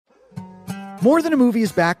More Than a Movie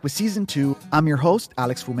is back with Season 2. I'm your host,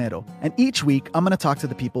 Alex Fumero, and each week I'm going to talk to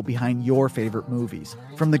the people behind your favorite movies.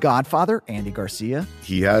 From The Godfather, Andy Garcia.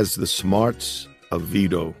 He has the smarts of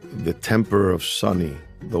Vito, the temper of Sonny,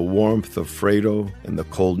 the warmth of Fredo, and the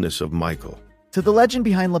coldness of Michael. To the legend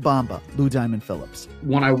behind La Bamba, Lou Diamond Phillips.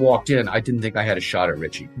 When I walked in, I didn't think I had a shot at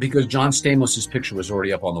Richie because John Stamos' picture was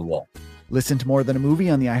already up on the wall. Listen to More Than a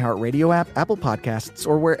Movie on the iHeartRadio app, Apple Podcasts,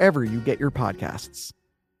 or wherever you get your podcasts.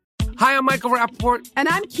 Hi, I'm Michael Rappaport. And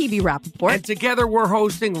I'm Kibi Rappaport. And together we're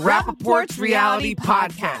hosting Rappaport's Reality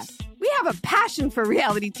Podcast. We have a passion for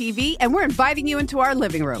reality TV, and we're inviting you into our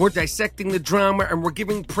living room. We're dissecting the drama, and we're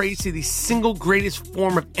giving praise to the single greatest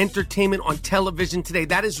form of entertainment on television today.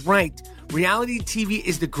 That is right. Reality TV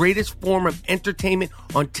is the greatest form of entertainment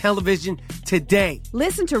on television today.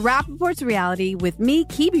 Listen to Rappaport's Reality with me,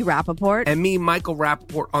 Kibi Rappaport. And me, Michael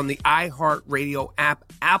Rappaport, on the iHeartRadio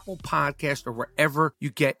app, Apple Podcast, or wherever you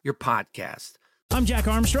get your podcast. I'm Jack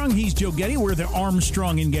Armstrong. He's Joe Getty. We're the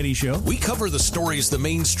Armstrong and Getty Show. We cover the stories the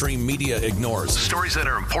mainstream media ignores. Stories that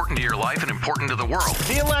are important to your life and important to the world.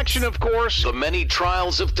 The election, of course. The many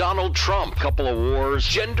trials of Donald Trump. Couple of wars.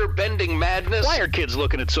 Gender-bending madness. Why are kids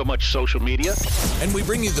looking at so much social media? And we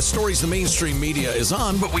bring you the stories the mainstream media is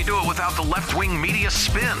on. But we do it without the left-wing media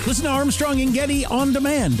spin. Listen to Armstrong and Getty on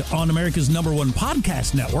demand on America's #1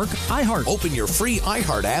 podcast network, iHeart. Open your free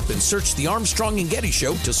iHeart app and search The Armstrong and Getty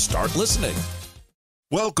Show to start listening.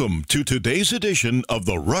 Welcome to today's edition of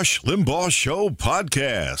the Rush Limbaugh Show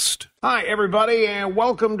podcast. Hi, everybody, and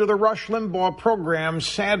welcome to the Rush Limbaugh program.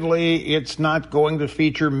 Sadly, it's not going to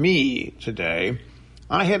feature me today.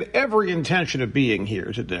 I had every intention of being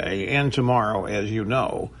here today and tomorrow, as you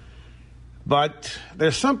know. But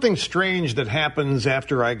there's something strange that happens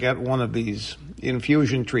after I get one of these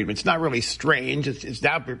infusion treatments. It's not really strange. It's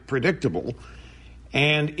not predictable.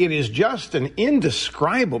 And it is just an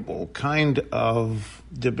indescribable kind of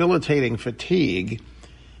debilitating fatigue,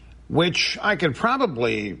 which I could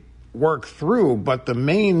probably work through, but the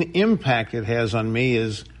main impact it has on me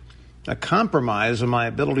is a compromise of my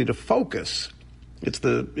ability to focus. It's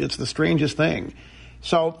the strangest thing.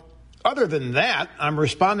 So other than that, I'm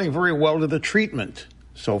responding very well to the treatment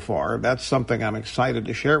so far. That's something I'm excited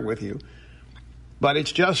to share with you. But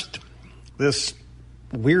it's just this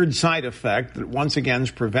weird side effect that once again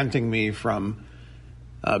is preventing me from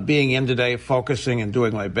being in today, focusing and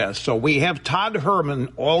doing my best. So we have Todd Herman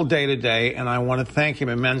all day today, and I want to thank him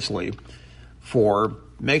immensely for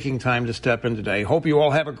making time to step in today. Hope you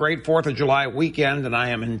all have a great 4th of July weekend, and I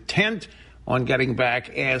am intent on getting back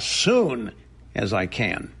as soon as I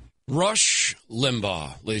can. Rush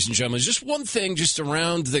Limbaugh, ladies and gentlemen, just one thing just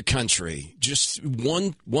around the country, just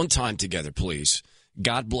one time together, please.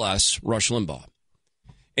 God bless Rush Limbaugh.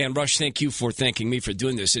 And Rush, thank you for thanking me for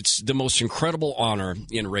doing this. It's the most incredible honor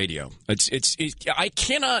in radio. I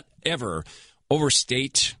cannot ever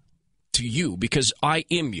overstate to you because I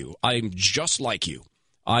am you. I'm just like you.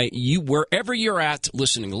 You wherever you're at,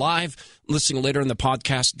 listening live, listening later in the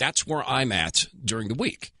podcast, that's where I'm at during the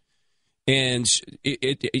week. And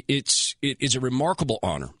it's a remarkable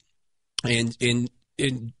honor. And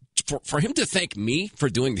for him to thank me for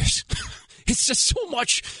doing this, it's just so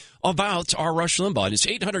much about our Rush Limbaugh. And it's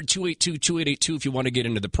 800-282-2882 if you want to get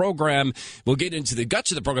into the program. We'll get into the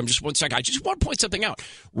guts of the program in just one second. I just want to point something out.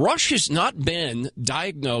 Rush has not been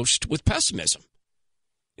diagnosed with pessimism.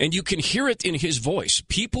 And you can hear it in his voice.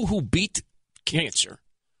 People who beat cancer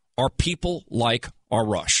are people like our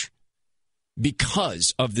Rush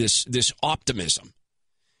because of this optimism.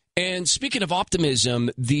 And speaking of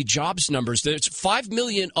optimism, the jobs numbers, there's 5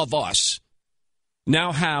 million of us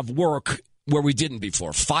now have work where we didn't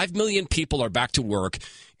before. 5 million people are back to work,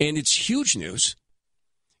 and it's huge news.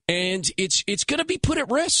 And it's going to be put at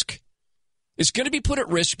risk. It's going to be put at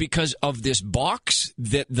risk because of this box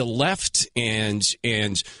that the left and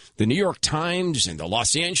the New York Times and the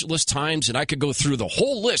Los Angeles Times, and I could go through the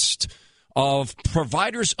whole list of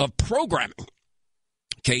providers of programming,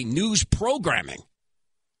 okay, news programming,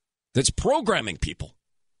 that's programming people.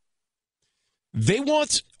 They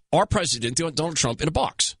want our president, Donald Trump, in a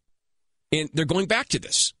box. And they're going back to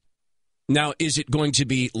this. Now, is it going to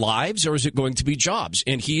be lives or is it going to be jobs?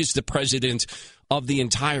 And he is the president of the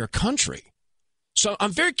entire country. So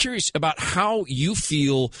I'm very curious about how you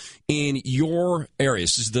feel in your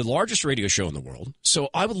areas. This is the largest radio show in the world. So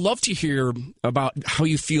I would love to hear about how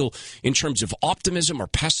you feel in terms of optimism or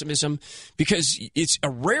pessimism, because it's a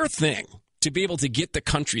rare thing to be able to get the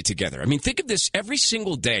country together. I mean, think of this every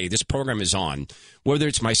single day this program is on, whether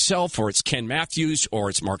it's myself or it's Ken Matthews or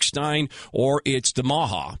it's Mark Stein or it's the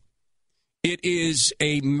Maha. It is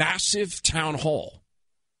a massive town hall.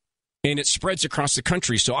 And it spreads across the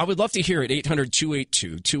country. So I would love to hear at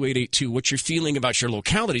 800-282-2882 what you're feeling about your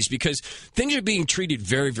localities, because things are being treated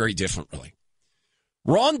very, very differently.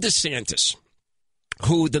 Ron DeSantis,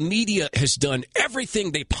 who the media has done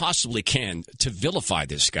everything they possibly can to vilify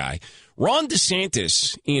this guy. Ron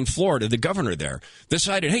DeSantis in Florida, the governor there,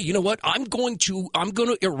 decided, hey, you know what? I'm going to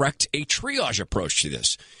erect a triage approach to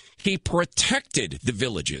this. He protected the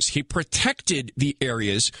villages. He protected the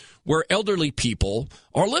areas where elderly people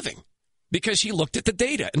are living because he looked at the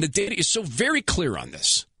data, and the data is so very clear on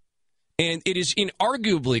this. And it is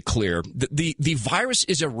inarguably clear that the virus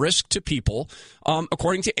is a risk to people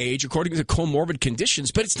according to age, according to comorbid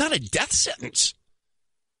conditions, but it's not a death sentence.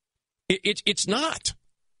 It's not.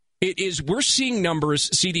 It is. We're seeing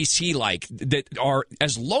numbers, CDC-like, that are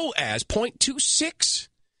as low as 0.26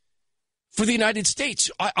 for the United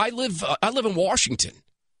States. I live in Washington.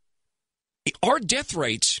 Our death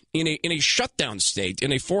rates in a shutdown state,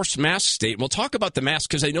 in a forced mask state, and we'll talk about the mask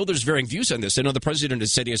because I know there's varying views on this. I know the president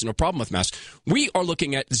has said he has no problem with masks. We are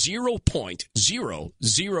looking at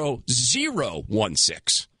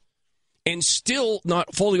 0.00016 and still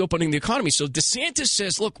not fully opening the economy. So DeSantis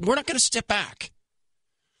says, look, we're not going to step back.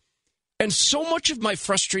 And so much of my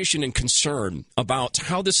frustration and concern about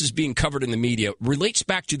how this is being covered in the media relates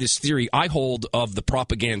back to this theory I hold of the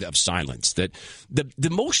propaganda of silence, that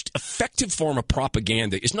the most effective form of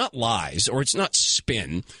propaganda is not lies or it's not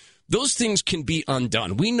spin. Those things can be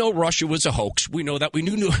undone. We know Russia was a hoax. We know that. We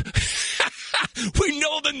know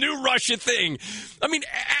the new Russia thing. I mean,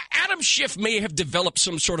 Adam Schiff may have developed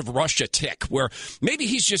some sort of Russia tick where maybe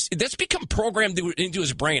that's become programmed into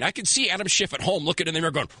his brain. I can see Adam Schiff at home looking in the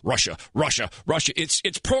mirror going, Russia, Russia, Russia.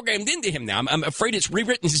 It's programmed into him now. I'm afraid it's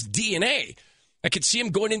rewritten his DNA. I could see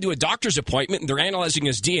him going into a doctor's appointment and they're analyzing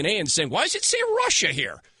his DNA and saying, why does it say Russia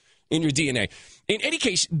here in your DNA? In any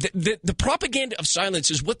case, the propaganda of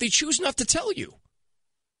silence is what they choose not to tell you.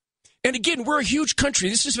 And again, we're a huge country.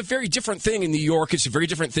 This is a very different thing in New York. It's a very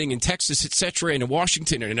different thing in Texas, et cetera, and in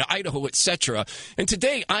Washington and in Idaho, et cetera. And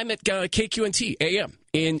today I'm at KQNT AM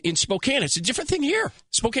in Spokane. It's a different thing here,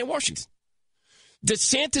 Spokane, Washington.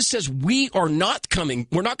 DeSantis says we are not coming.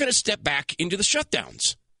 We're not going to step back into the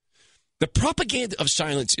shutdowns. The propaganda of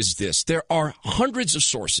silence is this. There are hundreds of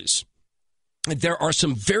sources. There are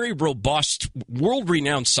some very robust,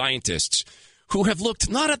 world-renowned scientists who have looked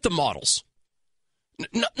not at the models,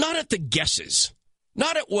 not at the guesses,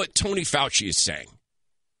 not at what Tony Fauci is saying.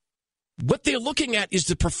 What they're looking at is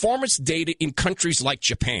the performance data in countries like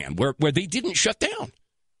Japan, where they didn't shut down.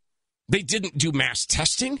 They didn't do mass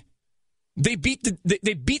testing. They beat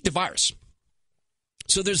the virus.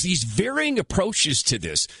 So there's these varying approaches to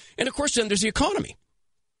this. And, of course, then there's the economy.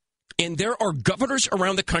 And there are governors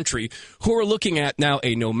around the country who are looking at now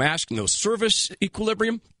a no mask, no service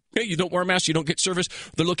equilibrium. Hey, you don't wear a mask, you don't get service.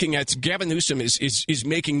 They're looking at Gavin Newsom is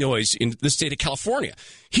making noise in the state of California.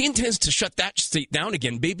 He intends to shut that state down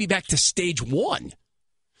again, maybe back to stage 1.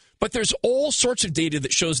 But there's all sorts of data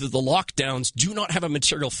that shows that the lockdowns do not have a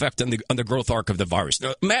material effect on the growth arc of the virus.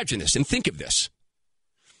 Now, imagine this and think of this.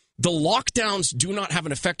 The lockdowns do not have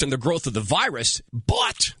an effect on the growth of the virus,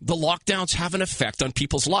 but the lockdowns have an effect on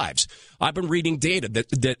people's lives. I've been reading data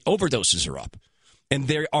that overdoses are up. And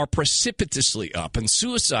they are precipitously up, and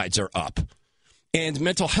suicides are up, and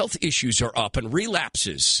mental health issues are up, and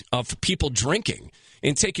relapses of people drinking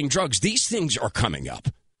and taking drugs. These things are coming up.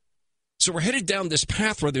 So we're headed down this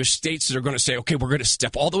path where there's states that are going to say, okay, we're going to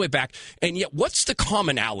step all the way back. And yet, what's the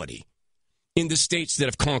commonality in the states that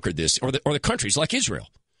have conquered this, or the countries like Israel?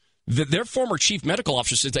 Their former chief medical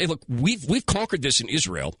officer said, hey, look, we've conquered this in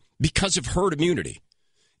Israel because of herd immunity.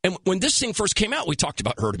 And when this thing first came out, we talked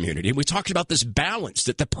about herd immunity. And we talked about this balance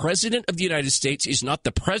that the president of the United States is not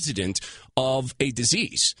the president of a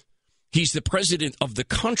disease. He's the president of the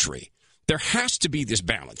country. There has to be this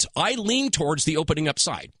balance. I lean towards the opening up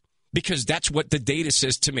side because that's what the data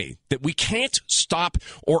says to me, that we can't stop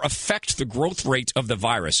or affect the growth rate of the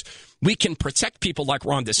virus. We can protect people like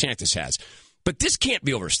Ron DeSantis has. But this can't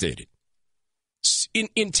be overstated.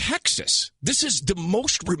 In Texas, this is the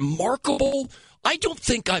most remarkable. I don't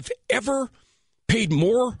think I've ever paid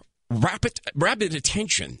more rapid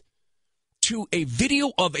attention to a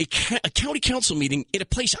video of a county council meeting in a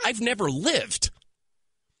place I've never lived.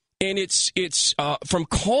 And it's from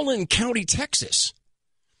Collin County, Texas.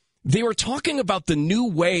 They were talking about the new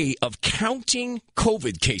way of counting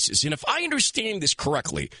COVID cases. And if I understand this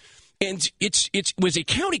correctly, and it was a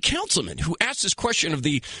county councilman who asked this question of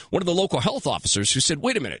one of the local health officers who said,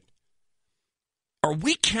 wait a minute, are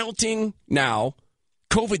we counting now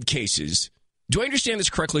COVID cases? Do I understand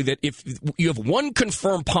this correctly, that if you have one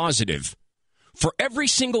confirmed positive, For every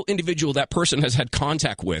single individual that person has had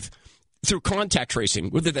contact with through contact tracing,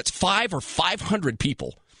 whether that's 5 or 500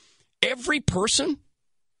 people, every person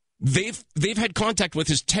they've had contact with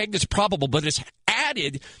is tagged as probable, but is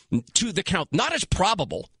added to the count, not as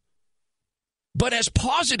probable, but as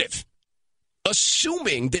positive,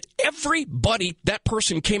 assuming that everybody that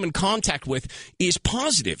person came in contact with is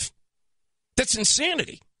positive. That's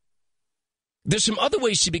insanity. There's some other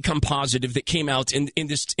ways to become positive that came out in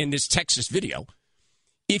this Texas video.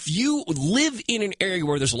 If you live in an area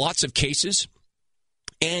where there's lots of cases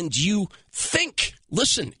and you think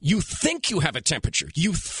you have a temperature,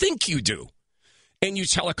 you think you do, and you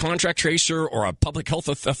tell a contract tracer or a public health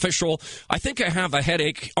official, I think I have a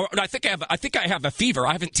headache, or I think I have a fever.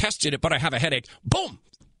 I haven't tested it, but I have a headache. Boom.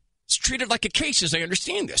 It's treated like a case, as I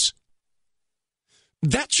understand this.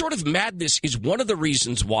 That sort of madness is one of the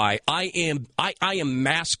reasons why I am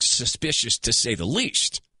mask suspicious, to say the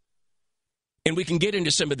least. And we can get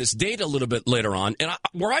into some of this data a little bit later on. And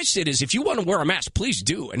where I sit is, if you want to wear a mask, please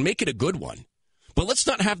do, and make it a good one. But let's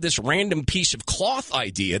not have this random piece of cloth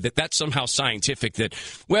idea that that's somehow scientific, that,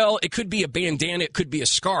 well, it could be a bandana, it could be a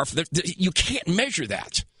scarf. You can't measure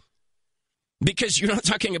that, because you're not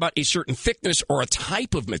talking about a certain thickness or a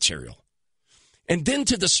type of material. And then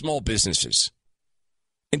to the small businesses.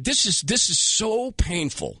 And this is so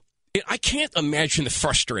painful. I can't imagine the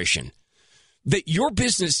frustration that your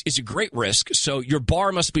business is a great risk, so your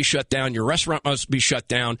bar must be shut down, your restaurant must be shut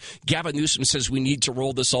down. Gavin Newsom says we need to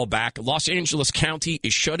roll this all back. Los Angeles County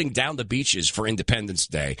is shutting down the beaches for Independence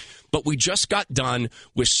Day. But we just got done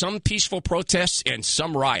with some peaceful protests and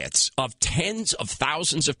some riots of tens of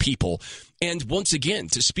thousands of people. And once again,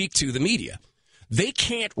 to speak to the media, they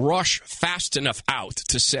can't rush fast enough out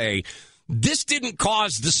to say, this didn't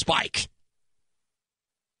cause the spike.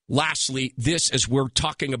 Lastly, as we're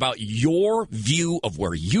talking about your view of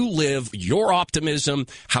where you live, your optimism,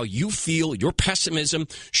 how you feel, your pessimism,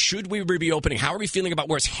 should we be opening? How are we feeling about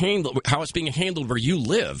how it's being handled where you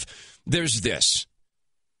live? There's this.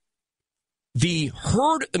 The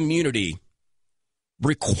herd immunity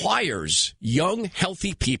requires young,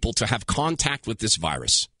 healthy people to have contact with this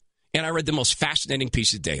virus. And I read the most fascinating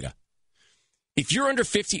piece of data. If you're under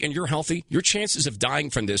 50 and you're healthy, your chances of dying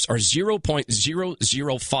from this are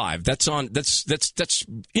 0.005. That's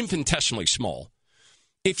infinitesimally small.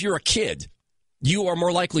 If you're a kid, you are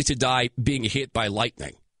more likely to die being hit by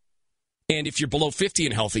lightning. And if you're below 50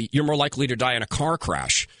 and healthy, you're more likely to die in a car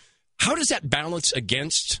crash. How does that balance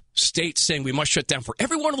against states saying we must shut down for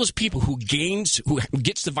every one of those people who gets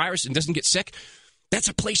the virus and doesn't get sick? That's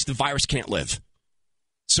a place the virus can't live.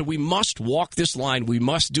 So we must walk this line. We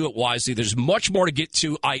must do it wisely. There's much more to get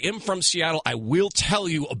to. I am from Seattle. I will tell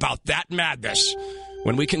you about that madness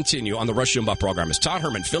when we continue on the Rush Limbaugh program. It's Todd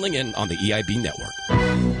Herman filling in on the EIB network.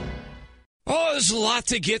 Oh, there's a lot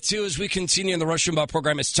to get to as we continue on the Rush Limbaugh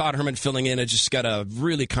program. It's Todd Herman filling in. I just got a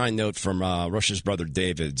really kind note from Rush's brother,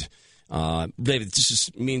 David. David, this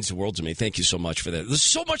just means the world to me. Thank you so much for that. There's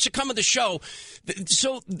so much to come of the show.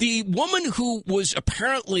 So the woman who was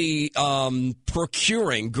apparently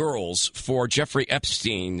procuring girls for Jeffrey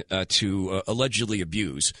Epstein to allegedly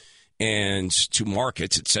abuse and to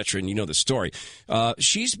market, etc., and you know the story,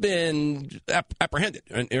 she's been apprehended.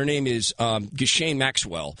 Her name is Ghislaine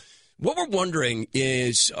Maxwell. What we're wondering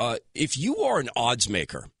is if you are an odds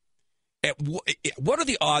maker, what are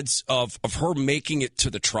the odds of her making it to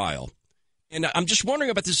the trial? And I'm just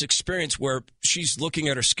wondering about this experience where she's looking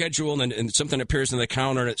at her schedule and something appears on the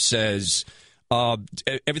counter and it says,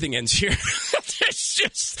 everything ends here.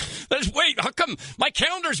 Wait, how come my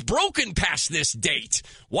calendar's broken past this date?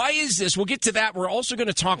 Why is this? We'll get to that. We're also going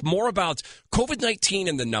to talk more about COVID-19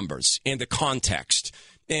 and the numbers and the context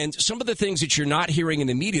and some of the things that you're not hearing in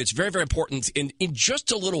the media. It's very, very important in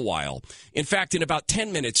just a little while. In fact, in about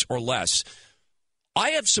 10 minutes or less, I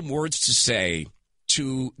have some words to say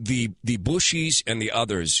to the Bushies and the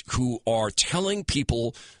others who are telling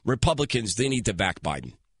people, Republicans, they need to back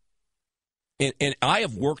Biden. And I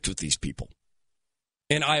have worked with these people.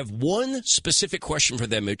 And I have one specific question for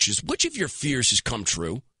them, which is, which of your fears has come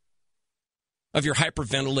true? Of your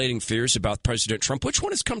hyperventilating fears about President Trump, which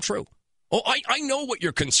one has come true? Oh, I know what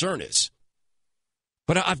your concern is.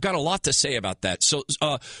 But I've got a lot to say about that. So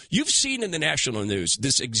you've seen in the national news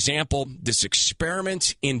this example, this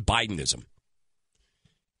experiment in Bidenism.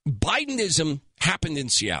 Bidenism happened in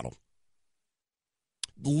Seattle.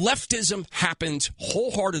 Leftism happened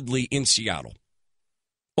wholeheartedly in Seattle.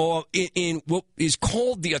 Or in what is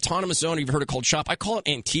called the autonomous zone. You've heard it called SHOP. I call it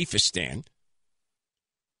Antifistan.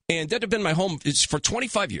 And that had been my home for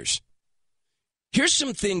 25 years. Here's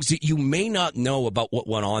some things that you may not know about what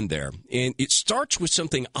went on there. And it starts with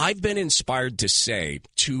something I've been inspired to say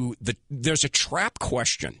there's a trap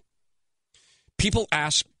question. People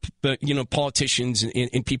ask, politicians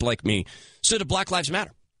and people like me, so do Black Lives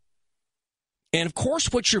Matter? And, of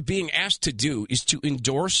course, what you're being asked to do is to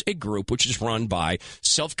endorse a group which is run by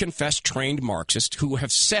self-confessed trained Marxists who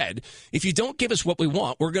have said, if you don't give us what we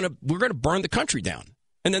want, we're going to burn the country down.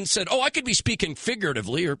 And then said, I could be speaking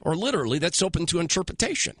figuratively or literally. That's open to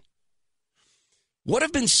interpretation. What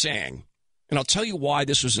I've been saying, and I'll tell you why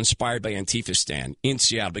this was inspired by Antifistan in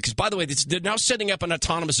Seattle, because, by the way, they're now setting up an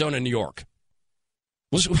autonomous zone in New York.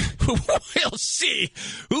 We'll see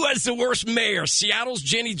who has the worst mayor, Seattle's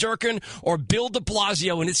Jenny Durkin or Bill de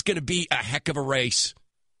Blasio, and it's going to be a heck of a race.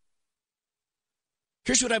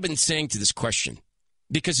 Here's what I've been saying to this question,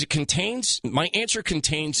 because my answer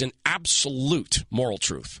contains an absolute moral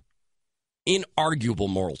truth, inarguable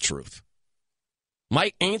moral truth.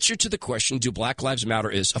 My answer to the question, do Black Lives Matter,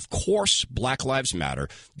 is, of course, Black Lives Matter.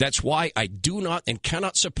 That's why I do not and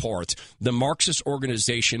cannot support the Marxist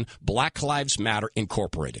organization Black Lives Matter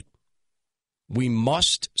Incorporated. We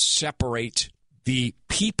must separate the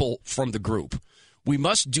people from the group. We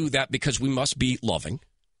must do that because we must be loving.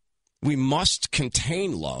 We must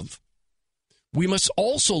contain love. We must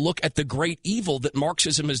also look at the great evil that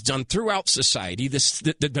Marxism has done throughout society,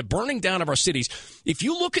 the burning down of our cities. If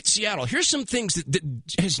you look at Seattle, here's some things that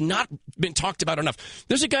has not been talked about enough.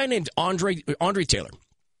 There's a guy named Andre Taylor.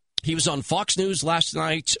 He was on Fox News last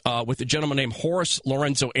night with a gentleman named Horace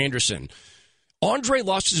Lorenzo Anderson. Andre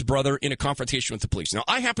lost his brother in a confrontation with the police. Now,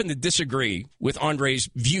 I happen to disagree with Andre's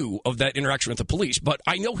view of that interaction with the police, but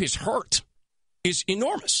I know his hurt is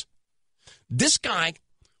enormous. This guy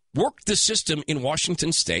worked the system in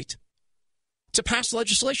Washington State to pass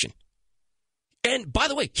legislation. And by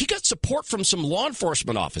the way, he got support from some law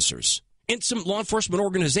enforcement officers and some law enforcement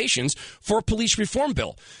organizations for a police reform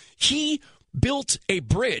bill. He built a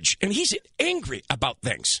bridge, and he's angry about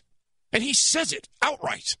things. And he says it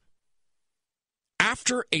outright.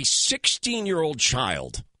 After a 16-year-old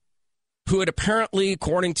child who had apparently,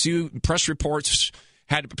 according to press reports,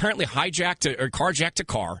 had apparently hijacked or carjacked a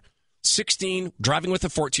car, 16, driving with a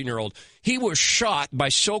 14-year-old. He was shot by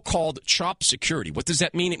so-called CHOP security. What does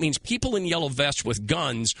that mean? It means people in yellow vests with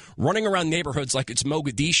guns running around neighborhoods like it's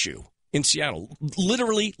Mogadishu in Seattle.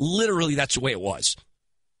 Literally, that's the way it was.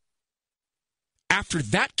 After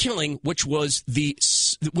that killing, which was the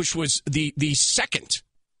second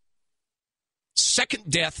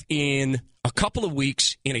death in a couple of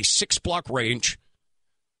weeks in a 6-block range,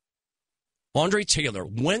 Andre Taylor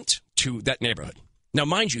went to that neighborhood. Now,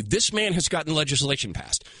 mind you, this man has gotten legislation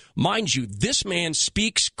passed. Mind you, this man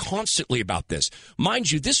speaks constantly about this. Mind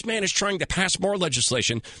you, this man is trying to pass more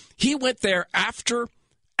legislation. He went there after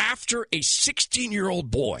a 16-year-old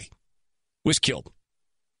boy was killed.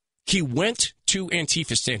 He went to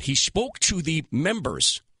Antifistan. He spoke to the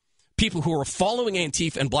members, people who are following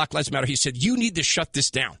Antifa and Black Lives Matter. He said, you need to shut this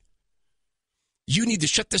down. You need to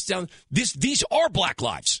shut this down. These are black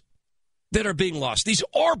lives that are being lost. These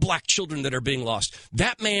are black children that are being lost.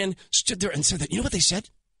 That man stood there and said that. You know what they said?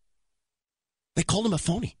 They called him a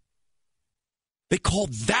phony. They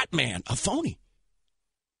called that man a phony.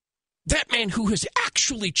 That man who has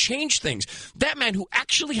actually changed things. That man who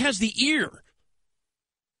actually has the ear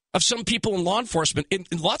of some people in law enforcement. And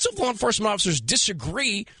lots of law enforcement officers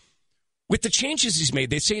disagree with the changes he's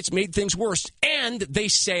made. They say it's made things worse. And they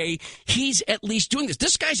say he's at least doing this.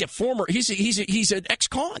 This guy's he's an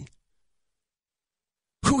ex-con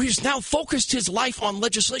who has now focused his life on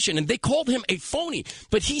legislation, and they called him a phony,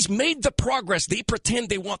 but he's made the progress they pretend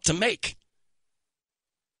they want to make.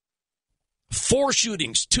 4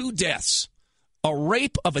 shootings, 2 deaths, a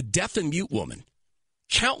rape of a deaf and mute woman,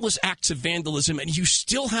 countless acts of vandalism, and you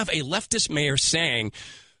still have a leftist mayor saying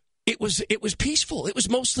it was peaceful. It was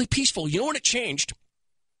mostly peaceful. You know when it changed?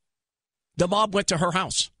 The mob went to her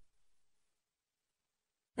house.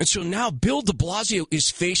 And so now Bill de Blasio is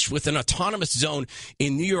faced with an autonomous zone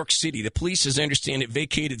in New York City. The police, as I understand it,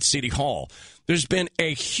 vacated City Hall. There's been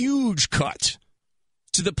a huge cut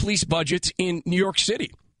to the police budget in New York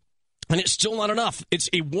City. And it's still not enough. It's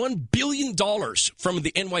a $1 billion from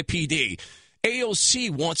the NYPD. AOC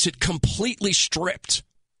wants it completely stripped.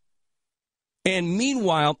 And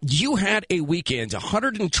meanwhile, you had a weekend,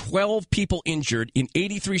 112 people injured in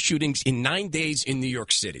 83 shootings in 9 days in New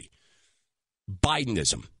York City.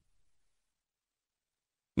 Bidenism.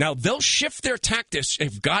 Now, they'll shift their tactics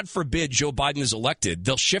if, God forbid, Joe Biden is elected.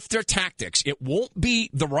 They'll shift their tactics. It won't be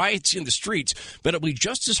the riots in the streets, but it'll be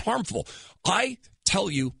just as harmful. I tell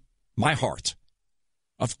you, my heart,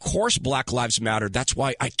 Of course, Black Lives Matter. That's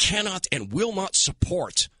why I cannot and will not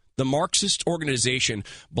support the Marxist organization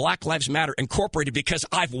Black Lives Matter Incorporated, because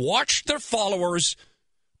I've watched their followers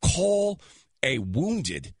call a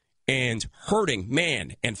wounded and hurting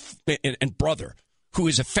man and brother who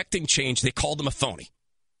is affecting change, they call them a phony.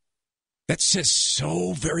 That says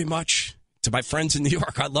so very much to my friends in New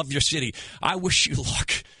York. I love your city. I wish you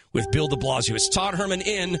luck with Bill de Blasio. It's Todd Herman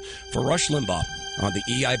in for Rush Limbaugh on the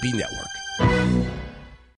EIB Network.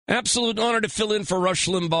 Absolute honor to fill in for Rush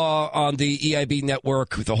Limbaugh on the EIB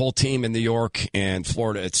Network with the whole team in New York and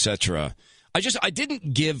Florida, etc. I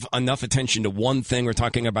didn't give enough attention to one thing we're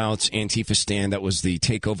talking about, Antifa Stan. That was the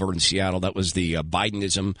takeover in Seattle. That was the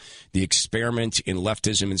Bidenism, the experiment in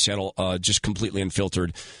leftism in Seattle, just completely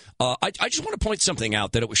unfiltered. I just want to point something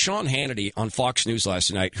out, that it was Sean Hannity on Fox News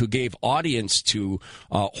last night who gave audience to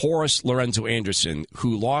Horace Lorenzo Anderson,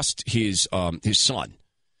 who lost his son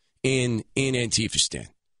in Antifa Stan.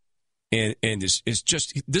 And is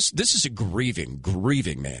just this is a grieving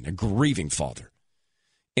man, a grieving father.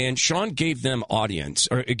 And Sean gave them audience,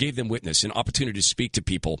 or gave them witness, an opportunity to speak to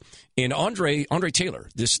people. And Andre Taylor,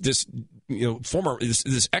 this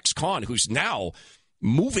ex-con who's now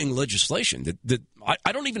moving legislation that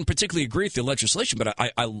I don't even particularly agree with the legislation, but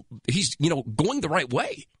he's going the right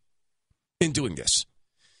way in doing this.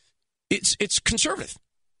 It's conservative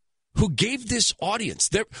who gave this audience.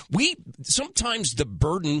 Sometimes the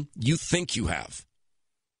burden you think you have,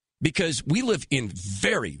 because we live in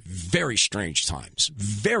very, very strange times,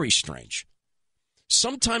 very strange.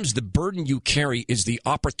 Sometimes the burden you carry is the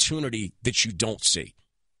opportunity that you don't see.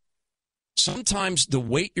 Sometimes the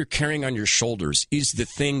weight you're carrying on your shoulders is the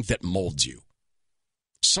thing that molds you.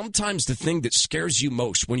 Sometimes the thing that scares you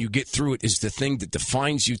most when you get through it is the thing that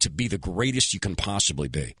defines you to be the greatest you can possibly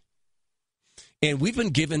be. And we've been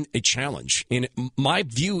given a challenge. And my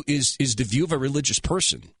view is the view of a religious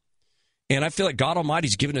person. And I feel like God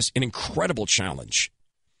Almighty's given us an incredible challenge.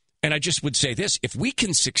 And I just would say this: if we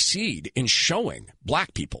can succeed in showing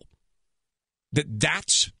black people that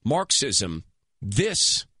that's Marxism,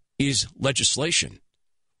 this is legislation.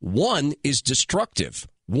 One is destructive.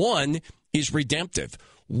 One is redemptive.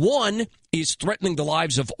 One is threatening the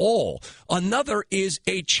lives of all. Another is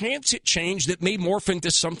a chance at change that may morph into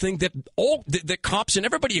something that cops and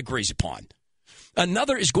everybody agrees upon.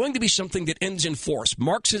 Another is going to be something that ends in force.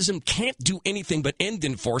 Marxism can't do anything but end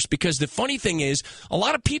in force, because the funny thing is, a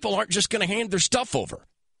lot of people aren't just going to hand their stuff over.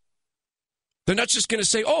 They're not just going to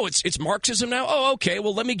say, oh, it's Marxism now? Oh, okay,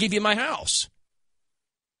 well, let me give you my house.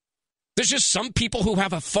 There's just some people who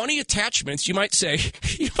have a funny attachments, you might say,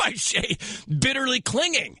 bitterly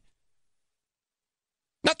clinging.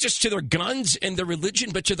 Not just to their guns and their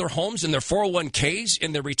religion, but to their homes and their 401ks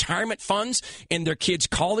and their retirement funds and their kids'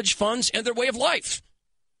 college funds and their way of life.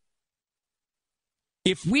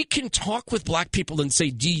 If we can talk with black people and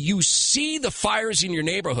say, do you see the fires in your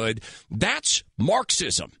neighborhood? That's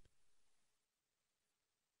Marxism.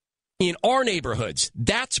 In our neighborhoods,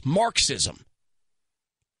 that's Marxism.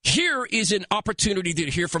 Here is an opportunity to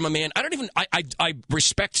hear from a man I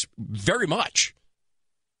respect very much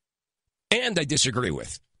and I disagree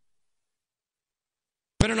with.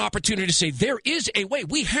 But an opportunity to say there is a way.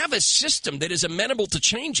 We have a system that is amenable to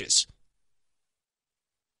changes.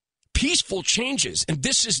 Peaceful changes. And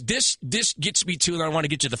this gets me to, and I want to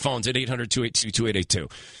get to the phones at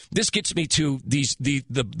 800-282-2882. This gets me to the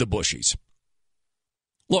Bushies.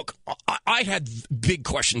 Look, I had big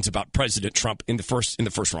questions about President Trump in the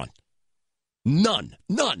first run. None,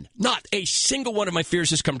 not a single one of my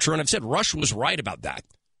fears has come true. And I've said Rush was right about that.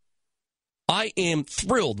 I am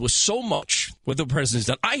thrilled with so much what the president's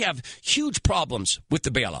done. I have huge problems with the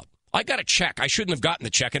bailout. I got a check. I shouldn't have gotten the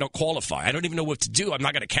check. I don't qualify. I don't even know what to do. I'm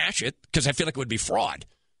not going to cash it because I feel like it would be fraud.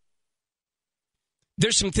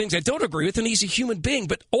 There's some things I don't agree with, and he's a human being.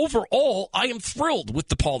 But overall, I am thrilled with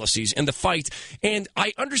the policies and the fight, and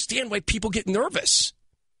I understand why people get nervous.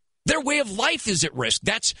 Their way of life is at risk.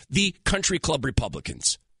 That's the country club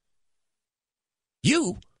Republicans.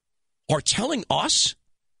 You are telling us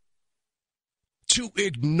to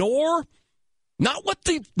ignore not what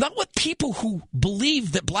people who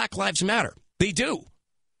believe that Black Lives Matter, they do,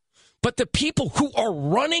 but the people who are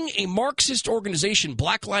running a Marxist organization,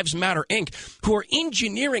 Black Lives Matter, Inc., who are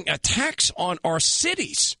engineering attacks on our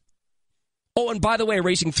cities. Oh, and by the way,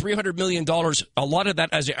 raising $300 million, a lot of that,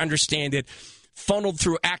 as I understand it, funneled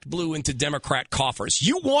through Act Blue into Democrat coffers.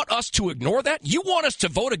 You want us to ignore that? You want us to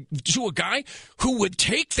vote to a guy who would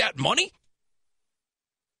take that money?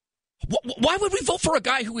 Why would we vote for a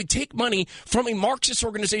guy who would take money from a Marxist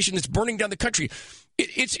organization that's burning down the country?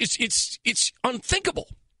 It's unthinkable.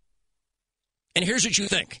 And here's what you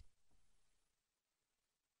think.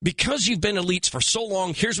 because you've been elites for so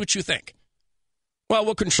long, here's what you think. Well,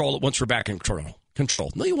 we'll control it once we're back in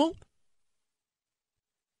control. No, you won't.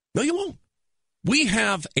 No, you won't. We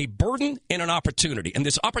have a burden and an opportunity, and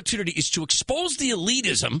this opportunity is to expose the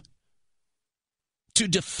elitism, to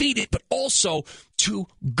defeat it, but also to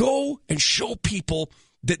go and show people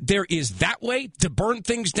that there is that way to burn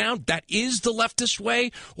things down, that is the leftist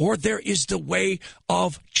way, or there is the way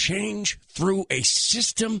of change through a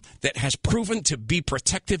system that has proven to be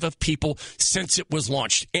protective of people since it was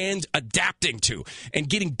launched, and adapting to and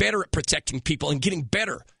getting better at protecting people and getting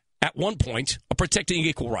better at one point of protecting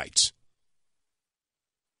equal rights.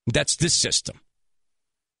 That's this system.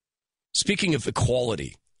 Speaking of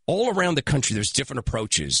equality, all around the country, there's different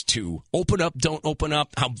approaches to open up, don't open up,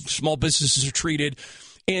 how small businesses are treated.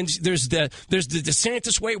 And there's the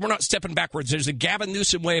DeSantis way. We're not stepping backwards. There's the Gavin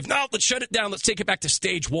Newsom way of, no, let's shut it down. Let's take it back to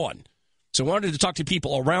stage one. So I wanted to talk to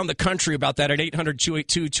people around the country about that at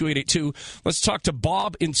 800-282-2882. Let's talk to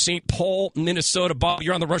Bob in St. Paul, Minnesota. Bob,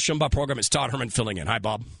 you're on the Rush Limbaugh program. It's Todd Herman filling in. Hi,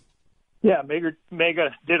 Bob. Yeah,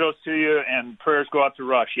 mega dittos to you, and prayers go out to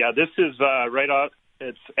Rush. Yeah, this is right out.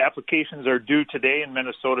 Its applications are due today in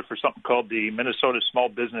Minnesota for something called the Minnesota Small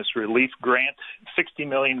Business Relief Grant, $60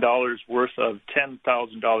 million worth of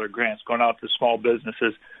 $10,000 grants going out to small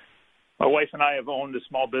businesses. My wife and I have owned a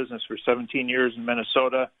small business for 17 years in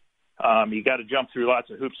Minnesota. You got to jump through lots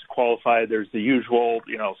of hoops to qualify. There's the usual,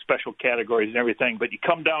 special categories and everything, but you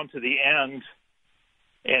come down to the end,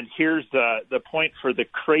 and here's the point for the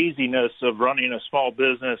craziness of running a small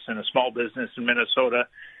business and a small business in Minnesota.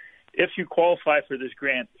 If you qualify for this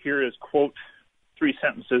grant, here is, quote, 3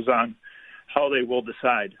 sentences on how they will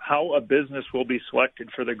decide, how a business will be selected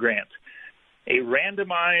for the grant. A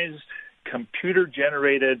randomized,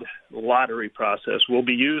 computer-generated lottery process will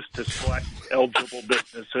be used to select eligible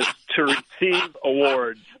businesses to receive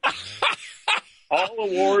awards. All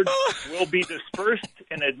awards will be dispersed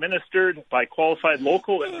and administered by qualified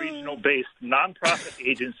local and regional-based nonprofit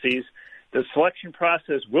agencies. The selection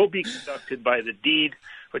process will be conducted by the DEED,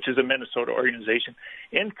 which is a Minnesota organization,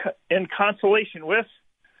 in consultation with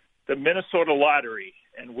the Minnesota Lottery,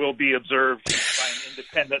 and will be observed by an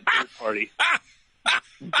independent third party.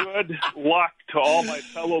 Good luck to all my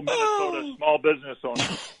fellow Minnesota small business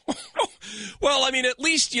owners. Well, I mean, at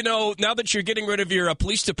least, now that you're getting rid of your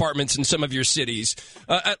police departments in some of your cities,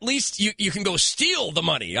 at least you can go steal the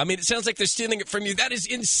money. I mean, it sounds like they're stealing it from you. That is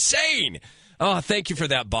insane. Oh, thank you for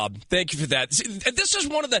that, Bob. Thank you for that. This is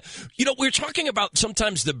one of the, we're talking about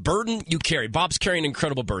sometimes the burden you carry. Bob's carrying an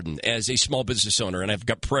incredible burden as a small business owner, and I've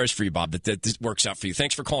got prayers for you, Bob, that this works out for you.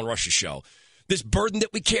 Thanks for calling Rush's show. This burden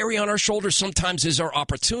that we carry on our shoulders sometimes is our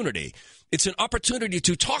opportunity. It's an opportunity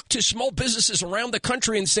to talk to small businesses around the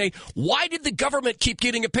country and say, why did the government keep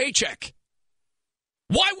getting a paycheck?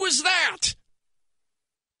 Why was that?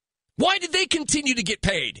 Why did they continue to get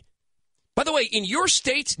paid? By the way, in your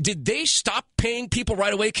state, did they stop paying people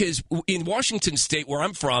right away? Because in Washington State, where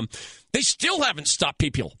I'm from, they still haven't stopped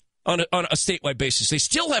people on a statewide basis. They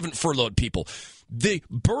still haven't furloughed people. The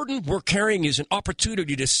burden we're carrying is an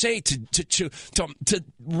opportunity to say to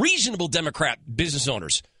reasonable Democrat business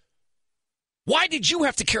owners, why did you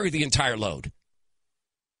have to carry the entire load?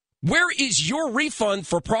 Where is your refund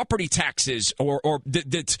for property taxes or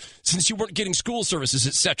that since you weren't getting school services,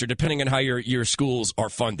 et cetera, depending on how your schools are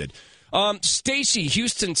funded? Stacy,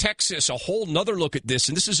 Houston, Texas, a whole nother look at this,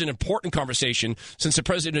 and this is an important conversation since the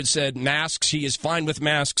president said masks, he is fine with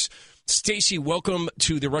masks. Stacy, welcome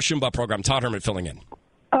to the Rush Limbaugh program. Todd Herman filling in.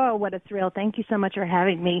 Oh, what a thrill. Thank you so much for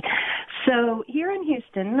having me. So here in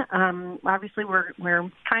Houston, obviously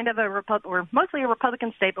we're kind of we're mostly a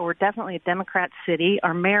Republican state, but we're definitely a Democrat city.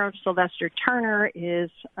 Our mayor, Sylvester Turner, is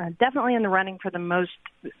definitely in the running for the most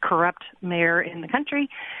corrupt mayor in the country.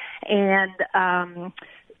 And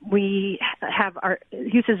we have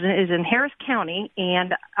Houston is in Harris County,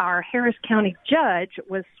 and our Harris County judge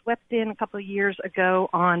was swept in a couple of years ago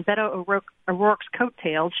on Beto O'Rourke's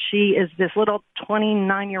coattails. She is this little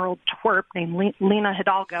 29-year-old twerp named Lena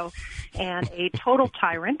Hidalgo, and a total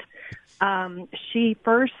tyrant. She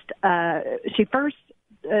first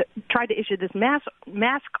tried to issue this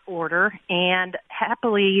mask order, and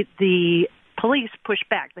happily the police pushed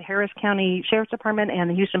back. The Harris County Sheriff's Department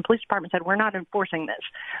and the Houston Police Department said, we're not enforcing this.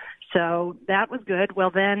 So that was good.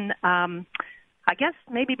 Well, then I guess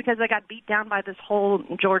maybe because I got beat down by this whole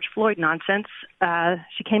George Floyd nonsense,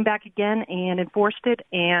 she came back again and enforced it,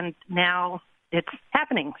 and now it's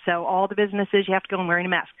happening. So all the businesses, you have to go and wearing a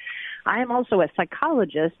mask. I am also a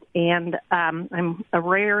psychologist, and I'm a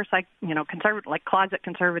rare conservative, like closet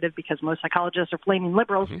conservative, because most psychologists are flaming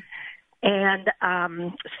liberals. Mm-hmm. And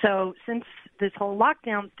so since this whole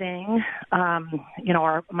lockdown thing,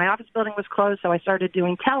 my office building was closed, so I started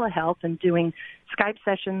doing telehealth and doing Skype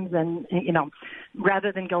sessions and,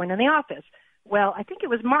 rather than going in the office. Well, I think it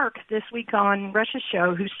was Mark this week on Rush's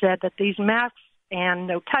show who said that these masks and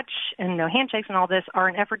no touch and no handshakes and all this are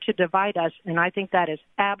an effort to divide us, and I think that is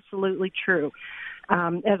absolutely true.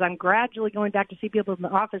 As I'm gradually going back to see people in the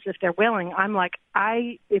office, if they're willing, I'm like,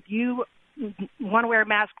 if you want to wear a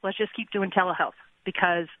mask, let's just keep doing telehealth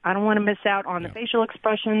because I don't want to miss out on the facial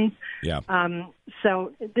expressions. Yeah.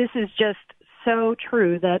 So this is just so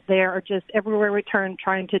true that they are just everywhere we turn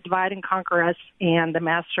trying to divide and conquer us, and the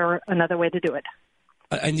masks are another way to do it.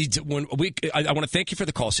 I want to thank you for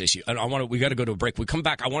the call, Stacey. We got to go to a break. We come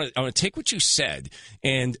back. I want to take what you said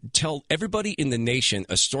and tell everybody in the nation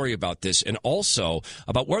a story about this, and also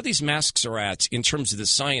about where these masks are at in terms of the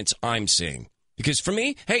science I'm seeing. Because for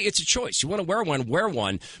me, hey, it's a choice. You want to wear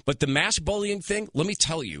one. But the mask bullying thing, let me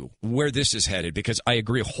tell you where this is headed, because I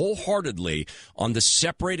agree wholeheartedly on the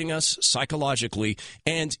separating us psychologically.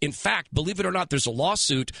 And in fact, believe it or not, there's a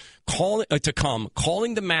lawsuit calling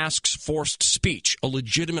the masks forced speech, a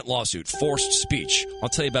legitimate lawsuit, forced speech. I'll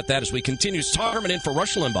tell you about that as we continue. Todd Herman in for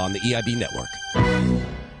Rush Limbaugh on the EIB Network.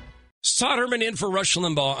 Todd Herman in for Rush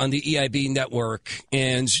Limbaugh on the EIB Network,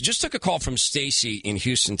 and just took a call from Stacy in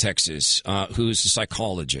Houston, Texas, who's a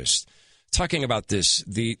psychologist, talking about this,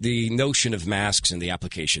 the notion of masks and the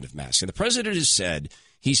application of masks. And the president has said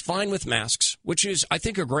he's fine with masks, which is, I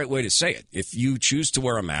think, a great way to say it. If you choose to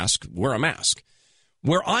wear a mask, wear a mask.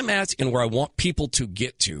 Where I'm at and where I want people to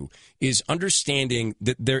get to is understanding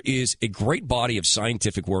that there is a great body of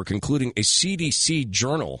scientific work, including a CDC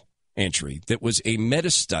journal entry that was a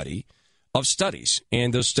meta-study of studies,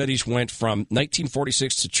 and those studies went from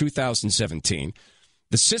 1946 to 2017.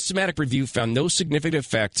 The systematic review found no significant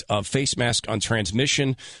effect of face mask on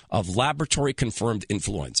transmission of laboratory-confirmed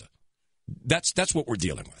influenza. That's what we're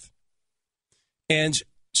dealing with. And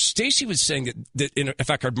Stacey was saying that in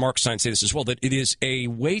fact, I heard Mark Stein say this as well, that it is a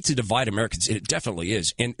way to divide Americans. It definitely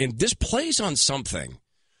is. And this plays on something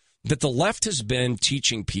that the left has been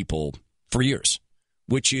teaching people for years,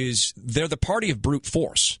 which is they're the party of brute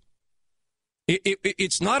force.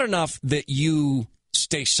 It's not enough that you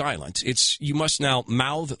stay silent. You must now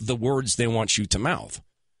mouth the words they want you to mouth.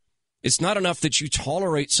 It's not enough that you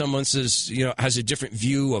tolerate someone has a different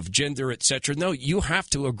view of gender, etc. No, you have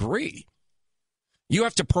to agree. You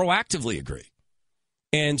have to proactively agree.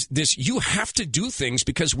 And this, you have to do things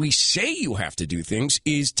because we say you have to do things,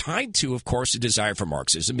 is tied to, of course, a desire for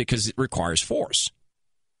Marxism because it requires force.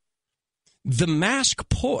 The mask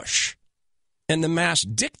push and the mask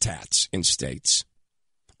diktats in states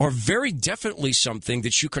are very definitely something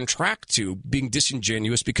that you contract to being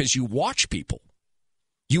disingenuous because you watch people.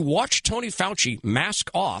 You watch Tony Fauci mask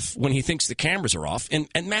off when he thinks the cameras are off and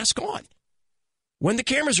mask on. When the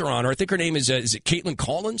cameras are on, or I think her name is it Caitlin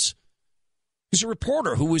Collins? Who's a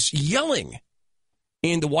reporter who was yelling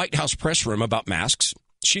in the White House press room about masks.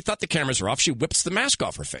 She thought the cameras were off. She whips the mask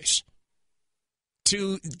off her face.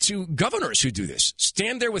 To governors who do this,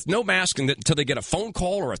 stand there with no mask until they get a phone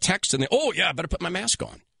call or a text, and I better put my mask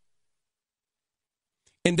on.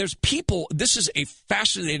 And there's people, this is a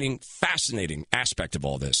fascinating aspect of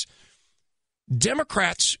all this.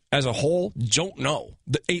 Democrats as a whole don't know.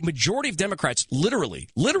 A majority of Democrats literally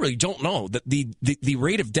don't know that the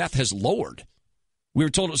rate of death has lowered. We were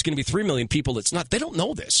told it was going to be 3 million people. It's not. They don't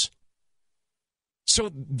know this. So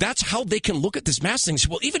that's how they can look at this mask thing.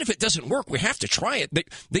 Well, even if it doesn't work, we have to try it.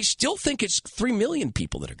 They still think it's 3 million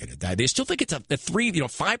people that are going to die. They still think it's a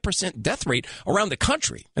 5% death rate around the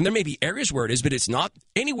country. And there may be areas where it is, but it's not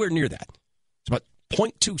anywhere near that. It's about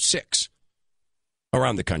 0.26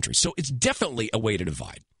 around the country. So it's definitely a way to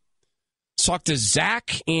divide. Talk to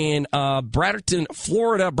Zach in Bradenton,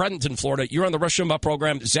 Florida. You're on the Rush Limbaugh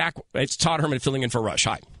program. Zach, it's Todd Herman filling in for Rush.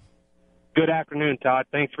 Hi. Good afternoon, Todd.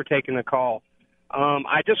 Thanks for taking the call.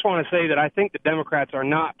 I just want to say that I think the Democrats are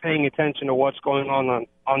not paying attention to what's going on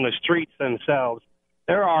the streets themselves.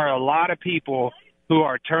 There are a lot of people who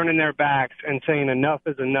are turning their backs and saying enough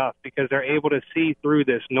is enough because they're able to see through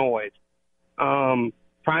this noise.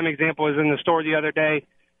 Prime example is in the store the other day,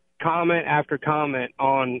 comment after comment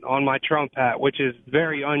on my Trump hat, which is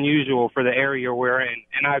very unusual for the area we're in.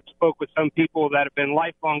 And I've spoke with some people that have been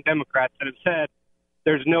lifelong Democrats that have said,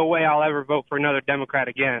 there's no way I'll ever vote for another Democrat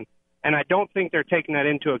again. And I don't think they're taking that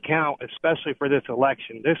into account, especially for this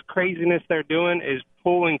election. This craziness they're doing is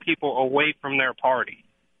pulling people away from their party.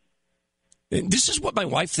 And this is what my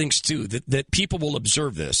wife thinks, too, that people will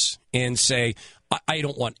observe this and say, I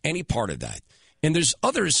don't want any part of that. And there's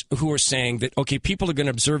others who are saying that, okay, people are going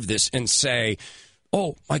to observe this and say,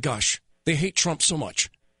 oh, my gosh, They hate Trump so much.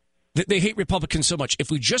 They hate Republicans so much. If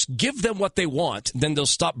we just give them what they want, then they'll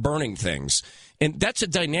stop burning things. And that's a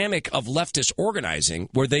dynamic of leftist organizing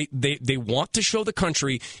where they want to show the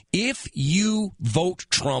country, if you vote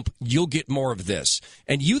Trump, you'll get more of this.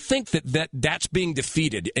 And you think that's being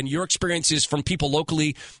defeated. And your experience is from people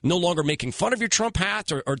locally no longer making fun of your Trump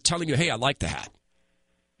hat or telling you, hey, I like the hat.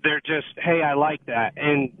 They're just, hey, I like that.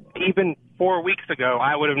 And even 4 weeks ago,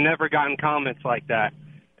 I would have never gotten comments like that.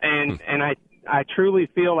 And I truly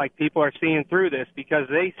feel like people are seeing through this because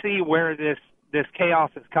they see where this chaos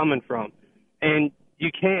is coming from. And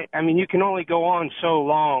you can only go on so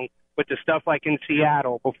long with the stuff like in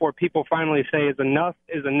Seattle before people finally say is enough,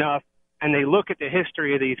 and they look at the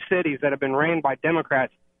history of these cities that have been ran by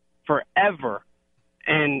Democrats forever,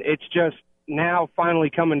 and it's just now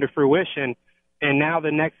finally coming to fruition, and now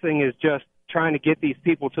the next thing is just trying to get these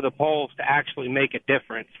people to the polls to actually make a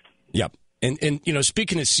difference. Yep. And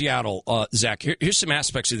speaking of Seattle, Zach, here's some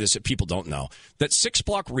aspects of this that people don't know. That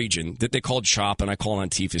 6-block region that they called CHOP and I call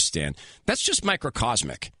Antifa, that's just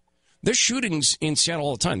microcosmic. There's shootings in Seattle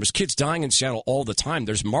all the time. There's kids dying in Seattle all the time.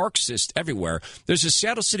 There's Marxists everywhere. There's a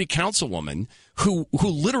Seattle City Councilwoman who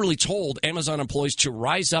literally told Amazon employees to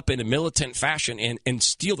rise up in a militant fashion and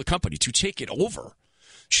steal the company, to take it over.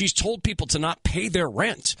 She's told people to not pay their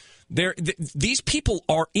rent. These people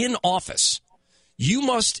are in office. You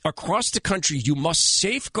must, across the country, you must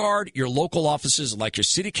safeguard your local offices like your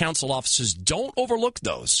city council offices. Don't overlook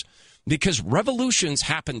those because revolutions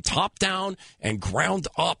happen top down and ground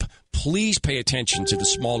up. Please pay attention to the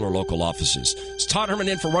smaller local offices. It's Todd Herman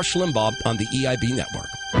in for Rush Limbaugh on the EIB Network.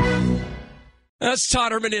 That's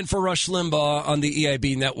Todd Herman in for Rush Limbaugh on the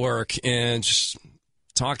EIB Network. And just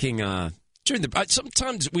talking during the...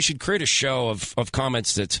 sometimes we should create a show of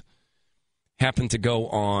comments that happen to go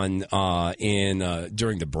on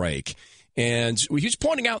during the break. And he was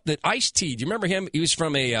pointing out that Ice-T, do you remember him? He was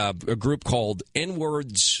from a group called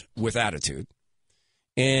N-Words with Attitude.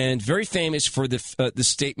 And very famous for the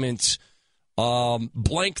statement,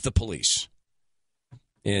 blank the police.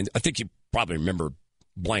 And I think you probably remember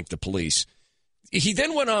blank the police. He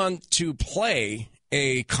then went on to play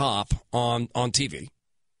a cop on TV.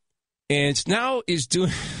 And now is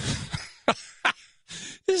doing...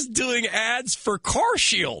 is doing ads for Car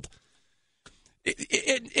Shield.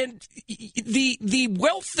 And the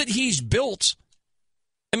wealth that he's built,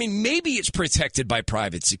 I mean, maybe it's protected by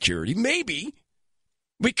private security. Maybe.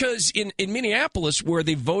 Because in Minneapolis, where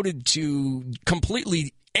they voted to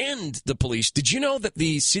completely end the police, did you know that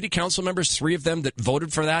the city council members, 3 of them that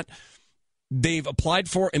voted for that, they've applied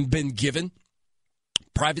for and been given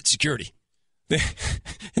private security?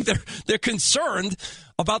 They're concerned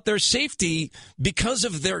about their safety because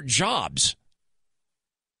of their jobs.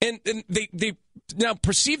 And they now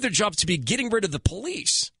perceive their job to be getting rid of the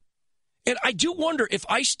police. And I do wonder if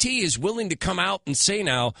Ice-T is willing to come out and say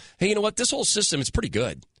now, hey, you know what, this whole system is pretty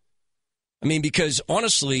good. I mean, because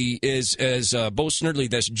honestly, as Bo Snerdley,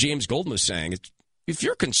 that's James Golden was saying, if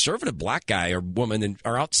you're a conservative black guy or woman and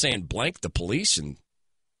are out saying blank the police and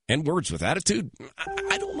N-words with attitude,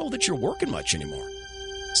 I don't know that you're working much anymore.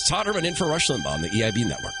 It's Todd Herman in for Rush Limbaugh on the EIB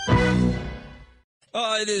Network.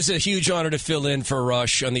 It is a huge honor to fill in for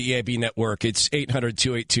Rush on the EIB Network. It's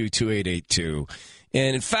 800-282-2882.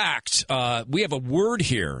 And in fact, we have a word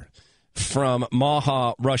here from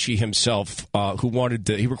Maha Rushy himself,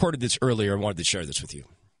 he recorded this earlier and wanted to share this with you.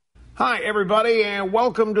 Hi, everybody, and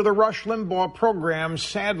welcome to the Rush Limbaugh program.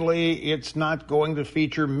 Sadly, it's not going to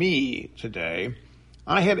feature me today.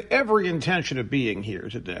 I had every intention of being here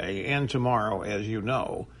today and tomorrow, as you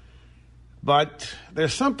know. But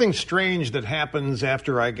there's something strange that happens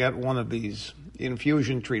after I get one of these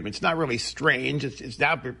infusion treatments. It's not really strange. It's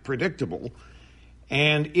now predictable.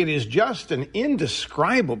 And it is just an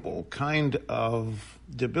indescribable kind of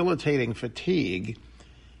debilitating fatigue,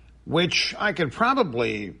 which I could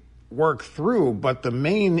probably work through, but the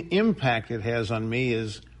main impact it has on me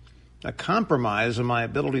is a compromise in my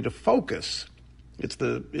ability to focus. It's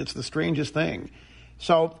the strangest thing.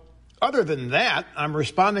 So other than that, I'm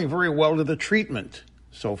responding very well to the treatment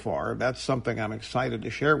so far. That's something I'm excited to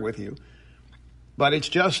share with you. But it's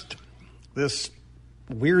just this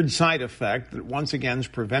weird side effect that once again is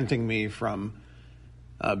preventing me from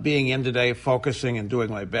being in today, focusing and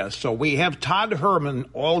doing my best. So we have Todd Herman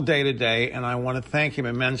all day today, and I want to thank him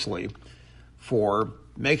immensely for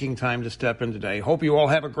making time to step in today. Hope you all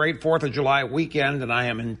have a great 4th of July weekend, and I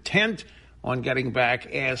am intent on getting back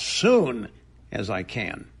as soon as I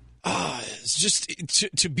can. It's just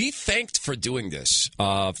to be thanked for doing this,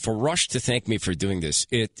 for Rush to thank me for doing this.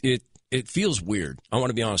 It feels weird. I want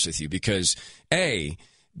to be honest with you because A,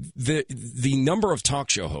 the number of talk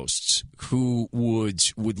show hosts who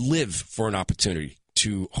would live for an opportunity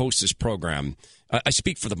to host this program, I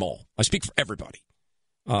speak for them all. I speak for everybody.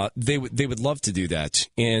 They would love to do that.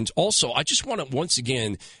 And also, I just want to once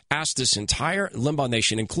again ask this entire Limbaugh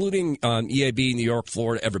Nation, including EAB, New York,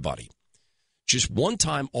 Florida, everybody, just one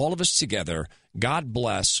time, all of us together, God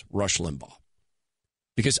bless Rush Limbaugh.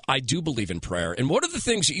 Because I do believe in prayer. And what are the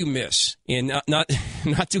things that you miss in not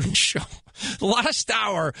doing the show? The last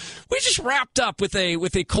hour, we just wrapped up with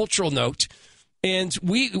a cultural note. And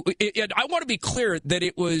I want to be clear that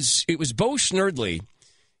it was Bo Snerdley.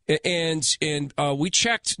 And we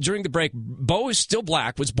checked during the break. Bo is still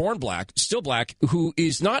black, was born black, still black, who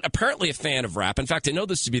is not apparently a fan of rap. In fact, I know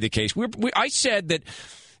this to be the case. I said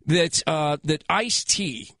that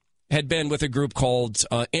Ice-T had been with a group called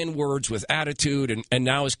N-Words with Attitude and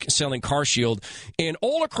now is selling Car Shield. And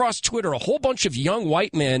all across Twitter, a whole bunch of young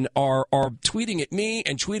white men are tweeting at me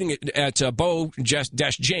and tweeting at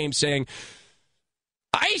Bo-James saying,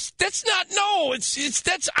 that's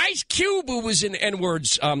Ice Cube who was in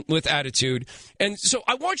N-Words with Attitude. And so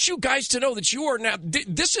I want you guys to know that you are now,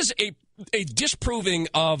 this is a disproving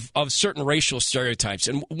of certain racial stereotypes.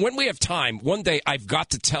 And when we have time, one day I've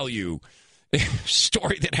got to tell you a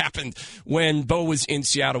story that happened when Bo was in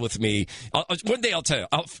Seattle with me. One day I'll tell you.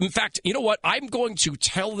 In fact, you know what? I'm going to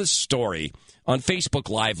tell this story on Facebook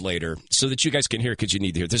Live later so that you guys can hear it because you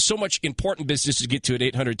need to hear it. There's so much important business to get to at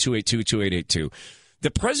 800-282-2882.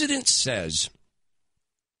 The president says...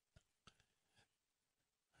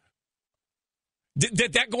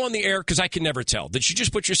 Did that go on the air? Because I can never tell. Did you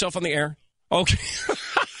just put yourself on the air? Okay.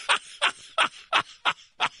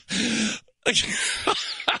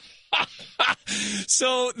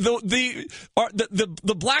 So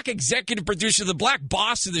the black executive producer, the black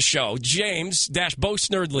boss of the show, James-Bo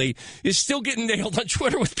Snerdley, is still getting nailed on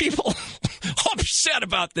Twitter with people upset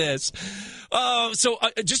about this. So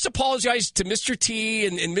just apologize to Mr. T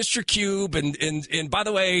and Mr. Cube and by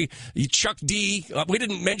the way, Chuck D. We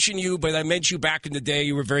didn't mention you, but I meant you back in the day.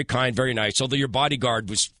 You were very kind, very nice, although your bodyguard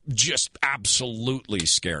was just absolutely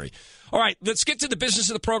scary. All right, let's get to the business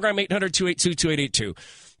of the program, 800-282-2882.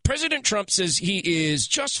 President Trump says he is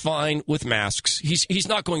just fine with masks. He's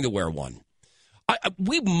not going to wear one.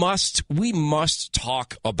 We must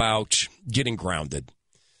talk about getting grounded.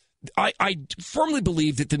 I firmly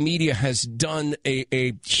believe that the media has done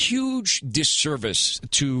a huge disservice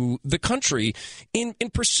to the country in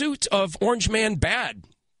pursuit of Orange Man bad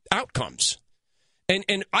outcomes.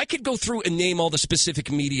 And I could go through and name all the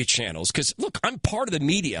specific media channels because, look, I'm part of the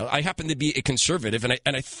media. I happen to be a conservative,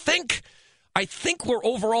 and I think we're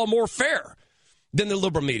overall more fair than the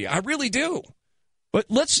liberal media. I really do. But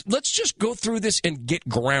let's just go through this and get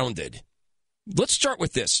grounded. Let's start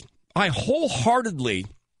with this. I wholeheartedly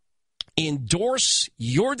endorse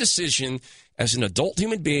your decision as an adult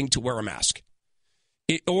human being to wear a mask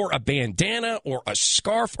or a bandana or a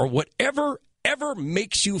scarf or whatever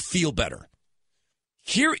makes you feel better.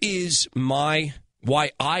 Here is why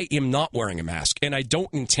I am not wearing a mask, and I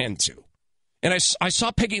don't intend to. And I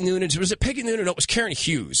saw Peggy Noonan. Was it Peggy Noonan? No, it was Karen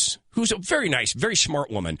Hughes, who's a very nice, very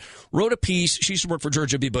smart woman. Wrote a piece. She used to work for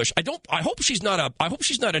George W. Bush. I hope she's not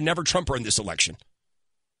a never Trumper in this election,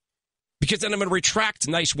 because then I'm going to retract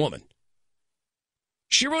nice woman.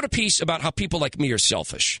 She wrote a piece about how people like me are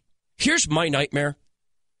selfish. Here's my nightmare.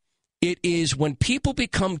 It is when people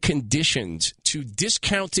become conditioned to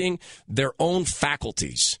discounting their own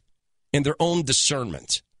faculties and their own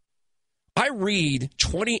discernment. I read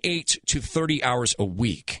 28 to 30 hours a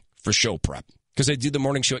week for show prep because I do the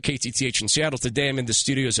morning show at KTTH in Seattle. Today I'm in the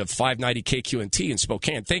studios of 590 KQNT in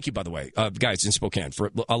Spokane. Thank you, by the way, guys in Spokane,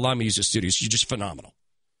 for allowing me to use the studios. You're just phenomenal.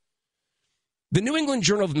 The New England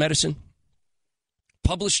Journal of Medicine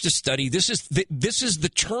published a study. This is the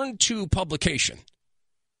Turn 2 publication.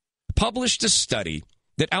 Published a study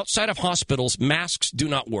that outside of hospitals, masks do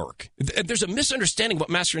not work. There's a misunderstanding of what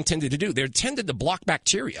masks are intended to do. They're intended to block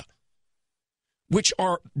bacteria, which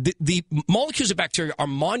are the molecules of bacteria are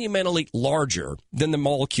monumentally larger than the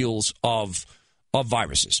molecules of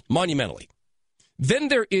viruses, monumentally. Then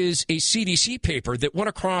there is a CDC paper that went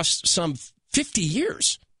across some 50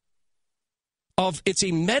 years it's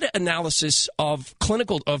a meta-analysis of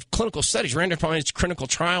clinical studies, randomized clinical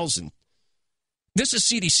trials, and this is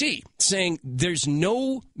CDC saying there's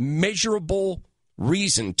no measurable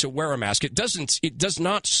reason to wear a mask. It does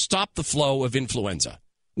not stop the flow of influenza,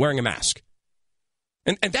 wearing a mask.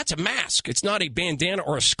 And that's a mask. It's not a bandana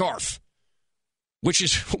or a scarf, which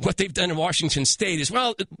is what they've done in Washington State as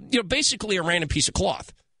well. Basically a random piece of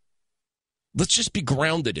cloth. Let's just be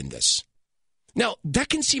grounded in this. Now, that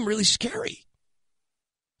can seem really scary.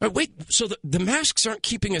 Wait, so the masks aren't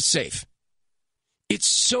keeping us safe. It's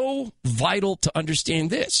so vital to understand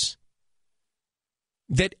this,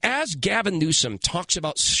 that as Gavin Newsom talks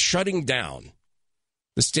about shutting down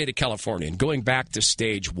the state of California and going back to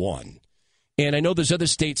stage one, and I know there's other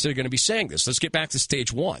states that are going to be saying this. Let's get back to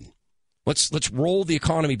stage one. Let's roll the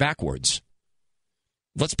economy backwards.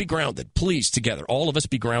 Let's be grounded, please, together. All of us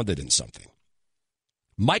be grounded in something.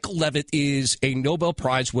 Michael Levitt is a Nobel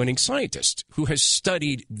Prize-winning scientist who has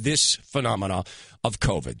studied this phenomena of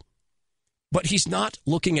COVID. But he's not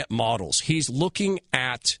looking at models. He's looking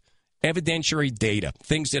at evidentiary data,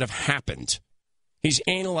 things that have happened. He's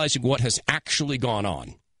analyzing what has actually gone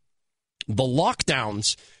on. The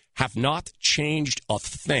lockdowns have not changed a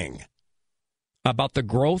thing about the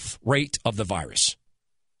growth rate of the virus.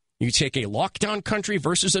 You take a lockdown country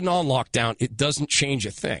versus a non-lockdown, it doesn't change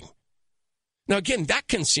a thing. Now, again, that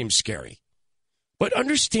can seem scary. But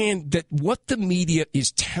understand that what the media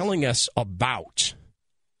is telling us about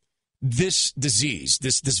this disease,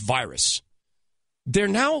 this virus, they're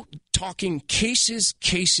now talking cases.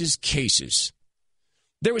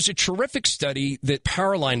 There was a terrific study that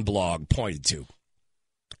Powerline blog pointed to,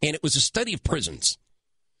 and it was a study of prisons.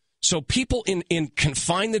 So people in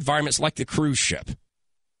confined environments like the cruise ship.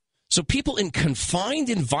 So people in confined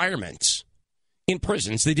environments in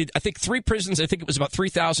prisons, they did, I think, 3 prisons. I think it was about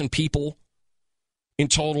 3,000 people in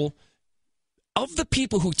total. Of the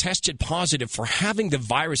people who tested positive for having the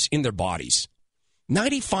virus in their bodies,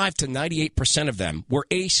 95 to 98% of them were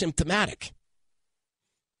asymptomatic.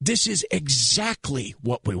 This is exactly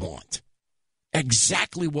what we want.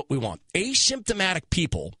 Exactly what we want. Asymptomatic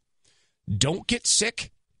people don't get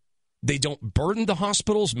sick. They don't burden the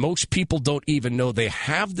hospitals. Most people don't even know they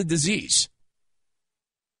have the disease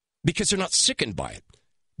because they're not sickened by it.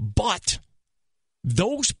 But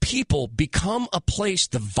those people become a place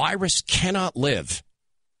the virus cannot live,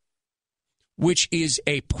 which is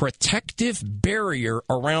a protective barrier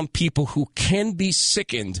around people who can be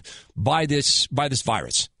sickened by this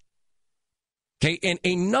virus. Okay, and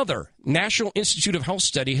another National Institute of Health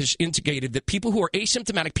study has indicated that people who are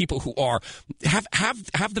asymptomatic, people who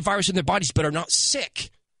have the virus in their bodies but are not sick,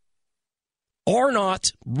 are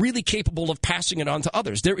not really capable of passing it on to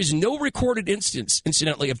others. There is no recorded instance,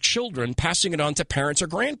 incidentally, of children passing it on to parents or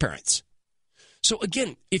grandparents. So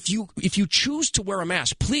again, if you choose to wear a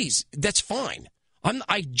mask, please, that's fine.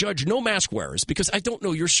 I judge no mask wearers because I don't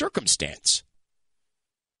know your circumstance.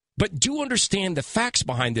 But do understand the facts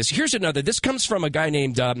behind this. Here's another. This comes from a guy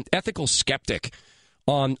named Ethical Skeptic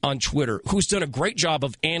on Twitter, who's done a great job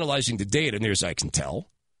of analyzing the data, near as I can tell.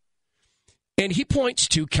 And he points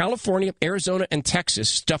to California, Arizona, and Texas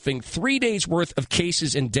stuffing 3 days' worth of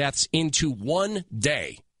cases and deaths into one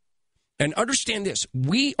day. And understand this.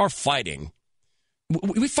 We fight a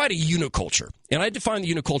uniculture. And I define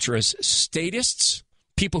the uniculture as statists,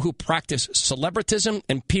 people who practice celebritism,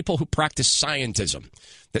 and people who practice scientism.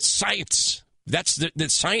 That science, that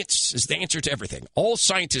science is the answer to everything. All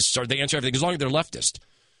scientists are the answer to everything, as long as they're leftist.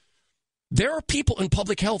 There are people in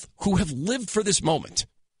public health who have lived for this moment.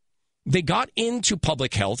 They got into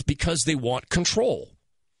public health because they want control.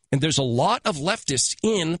 And there's a lot of leftists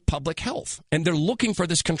in public health, and they're looking for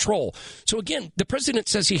this control. So again, the president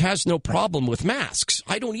says he has no problem with masks.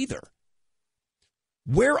 I don't either.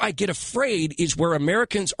 Where I get afraid is where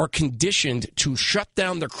Americans are conditioned to shut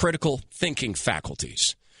down their critical thinking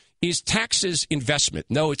faculties. Is taxes investment?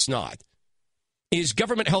 No, it's not. Is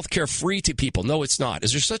government health care free to people? No, it's not.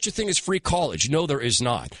 Is there such a thing as free college? No, there is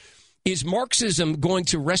not. Is Marxism going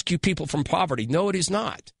to rescue people from poverty? No, it is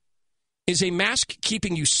not. Is a mask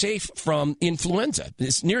keeping you safe from influenza?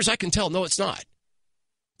 As near as I can tell, no, it's not.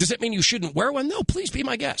 Does that mean you shouldn't wear one? No, please be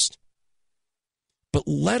my guest. But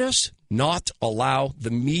let us not allow the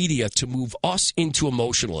media to move us into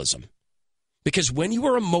emotionalism. Because when you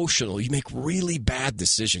are emotional, you make really bad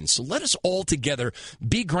decisions. So let us all together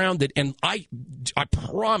be grounded. And I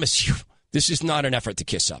promise you, this is not an effort to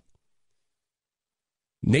kiss up.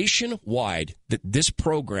 Nationwide, that this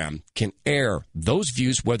program can air those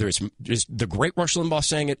views, whether it's the great Rush Limbaugh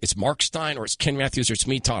saying it, it's Mark Stein, or it's Ken Matthews, or it's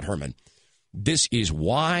me, Todd Herman. This is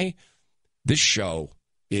why this show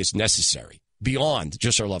is necessary, beyond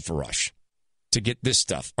just our love for Rush, to get this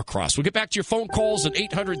stuff across. We'll get back to your phone calls at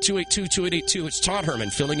 800-282-2882. It's Todd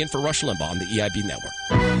Herman filling in for Rush Limbaugh on the EIB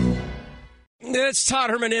Network. It's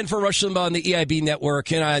Todd Herman in for Rush Limbaugh on the EIB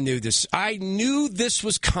Network, and I knew this. I knew this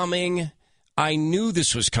was coming.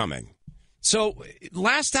 So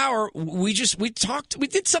last hour, we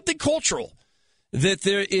did something cultural. That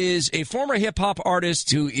there is a former hip-hop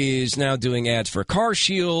artist who is now doing ads for Car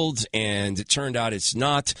Shield, and it turned out it's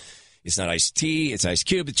not Ice-T, it's Ice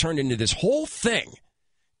Cube. It turned into this whole thing.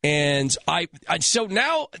 And so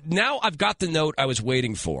now I've got the note I was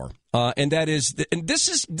waiting for, and that is, and this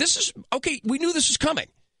is okay. We knew this was coming.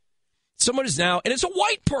 Someone is now, and it's a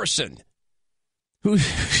white person who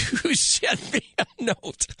sent me a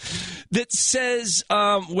note that says, do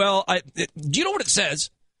you know what it says?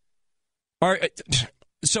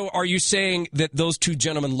 So are you saying that those two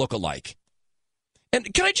gentlemen look alike?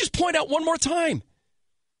 And can I just point out one more time?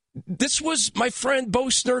 This was my friend Bo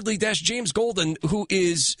Snerdley - James Golden, who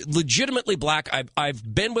is legitimately black.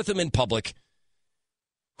 I've been with him in public,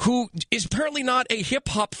 who is apparently not a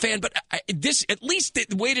hip-hop fan, but this at least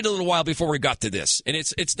it waited a little while before we got to this, and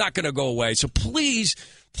it's not going to go away. So please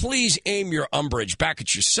aim your umbrage back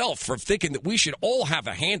at yourself for thinking that we should all have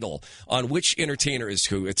a handle on which entertainer is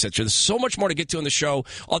who, etc. There's so much more to get to on the show.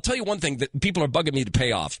 I'll tell you one thing that people are bugging me to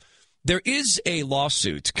pay off. There is a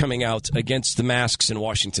lawsuit coming out against the masks in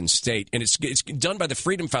Washington State, and it's done by the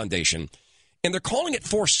Freedom Foundation, and they're calling it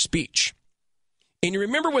forced speech. And you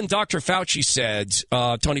remember when Dr. Fauci said,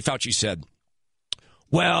 Tony Fauci said,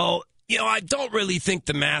 well, I don't really think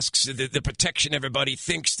the masks are the protection everybody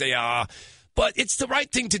thinks they are, but it's the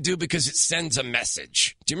right thing to do because it sends a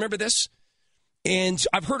message. Do you remember this? And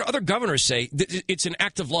I've heard other governors say that it's an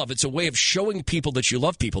act of love. It's a way of showing people that you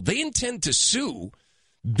love people. They intend to sue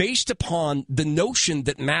based upon the notion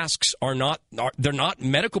that masks they're not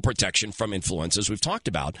medical protection from influenza, as we've talked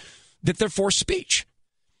about, that they're forced speech.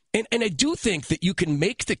 And I do think that you can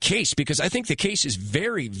make the case, because I think the case is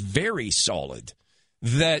very, very solid,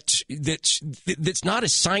 that's not a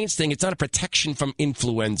science thing. It's not a protection from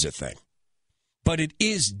influenza thing. But it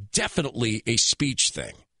is definitely a speech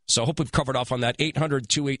thing. So I hope we've covered off on that.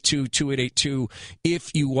 800-282-2882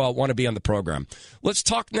 if you want to be on the program. Let's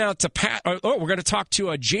talk now to Pat. We're going to talk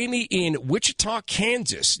to Jamie in Wichita,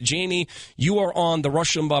 Kansas. Jamie, you are on the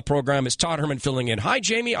Rush Limbaugh program. It's Todd Herman filling in. Hi,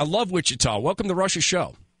 Jamie. I love Wichita. Welcome to Rush's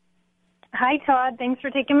show. Hi, Todd. Thanks for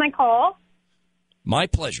taking my call. My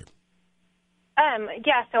pleasure.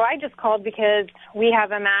 So I just called because we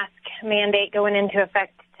have a mask mandate going into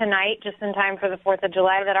effect tonight, just in time for the 4th of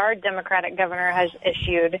July, that our Democratic governor has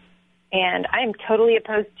issued. And I'm totally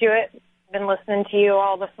opposed to it. Been listening to you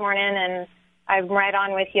all this morning, and I'm right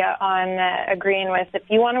on with you on agreeing with, if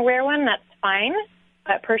you want to wear one, that's fine.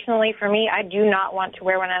 But personally, for me, I do not want to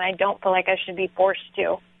wear one, and I don't feel like I should be forced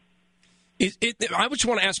to. I just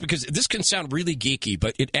want to ask, because this can sound really geeky,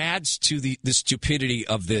 but it adds to the stupidity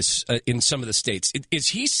of this in some of the states. Is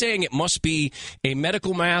he saying it must be a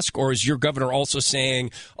medical mask, or is your governor also saying,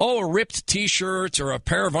 a ripped T-shirt or a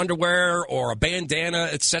pair of underwear or a bandana,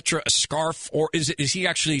 etc., a scarf, or is he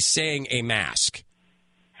actually saying a mask?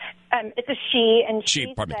 It's a she, and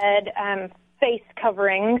she said face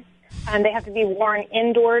coverings. And they have to be worn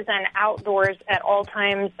indoors and outdoors at all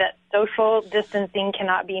times, that social distancing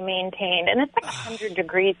cannot be maintained. And it's like 100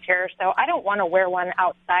 degrees here, so I don't want to wear one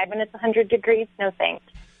outside when it's 100 degrees. No thanks.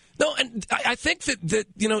 No, and I think that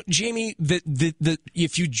Jamie, that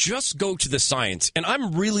if you just go to the science, and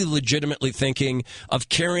I'm really legitimately thinking of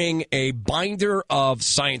carrying a binder of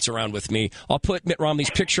science around with me. I'll put Mitt Romney's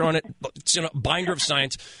picture on it, binder of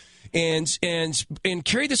science. And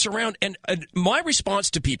carry this around. And my response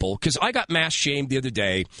to people, because I got mask shamed the other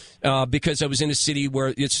day because I was in a city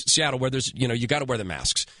where it's Seattle, where there's, you got to wear the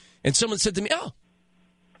masks. And someone said to me,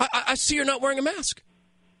 I see you're not wearing a mask.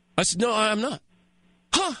 I said, no, I'm not.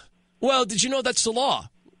 Huh. Well, did you know that's the law?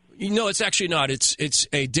 No, it's actually not. It's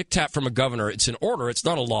a diktat from a governor. It's an order. It's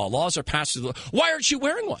not a law. Laws are passed through the law. Why aren't you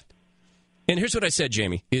wearing one? And here's what I said,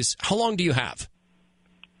 Jamie, is how long do you have?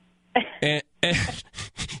 And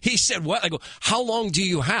he said, what? I go, how long do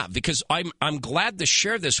you have? Because I'm glad to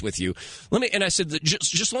share this with you. And I said,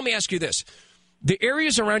 just let me ask you this. The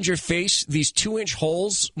areas around your face, these 2-inch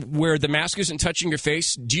holes where the mask isn't touching your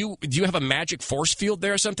face, do you have a magic force field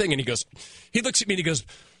there or something? And he looks at me and he goes,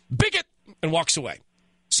 bigot, and walks away.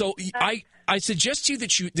 So I suggest to you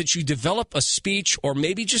that you develop a speech, or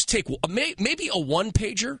maybe just take maybe a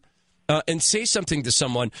one-pager, and say something to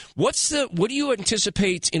someone. What do you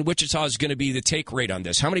anticipate in Wichita is going to be the take rate on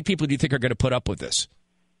this? How many people do you think are going to put up with this?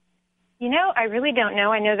 I really don't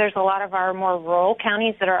know. I know there's a lot of our more rural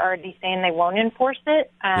counties that are already saying they won't enforce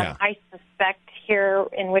it. I suspect here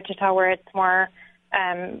in Wichita, where it's more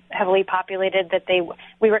heavily populated, that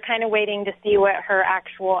we were kind of waiting to see what her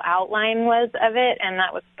actual outline was of it, and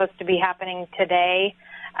that was supposed to be happening today.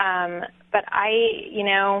 But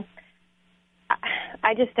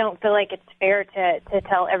I just don't feel like it's fair to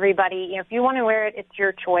tell everybody, if you want to wear it, it's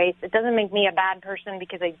your choice. It doesn't make me a bad person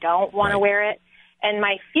because I don't want to wear it. And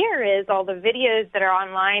my fear is all the videos that are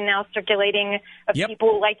online now circulating of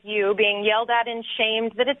people like you being yelled at and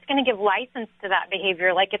shamed, that it's going to give license to that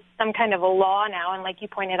behavior, like it's some kind of a law now. And like you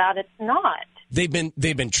pointed out, it's not. They've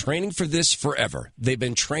been training for this forever. They've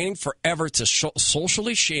been training forever to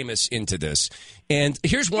socially shame us into this. And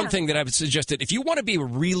here's one thing that I would suggest: that if you want to be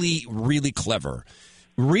really, really clever,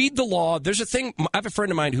 read the law. There's a thing. I have a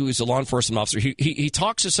friend of mine who is a law enforcement officer. He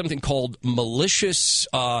talks of something called malicious.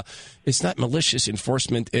 It's not malicious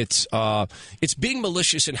enforcement. It's being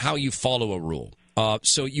malicious in how you follow a rule.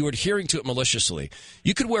 So you're adhering to it maliciously.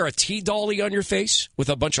 You could wear a tea dolly on your face with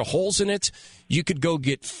a bunch of holes in it. You could go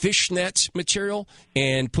get fishnet material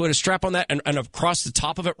and put a strap on that, and across the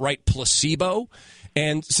top of it write placebo,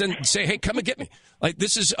 and say, "Hey, come and get me." Like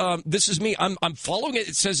this is me. I'm following it.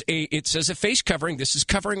 It says a face covering. This is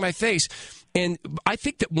covering my face. And I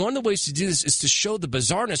think that one of the ways to do this is to show the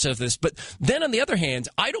bizarreness of this. But then on the other hand,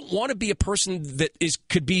 I don't want to be a person that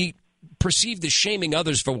could be perceived as shaming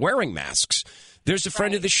others for wearing masks. There's a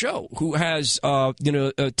friend of the show who has,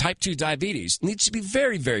 type 2 diabetes. Needs to be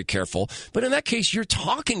very, very careful. But in that case, you're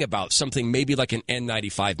talking about something maybe like an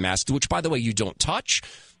N95 mask, which, by the way, you don't touch,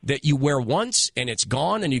 that you wear once and it's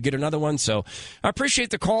gone and you get another one. So I appreciate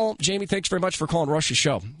the call. Jamie, thanks very much for calling Rush's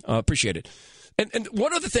show. Appreciate it. And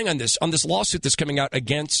one other thing on this lawsuit that's coming out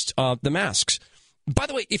against the masks. By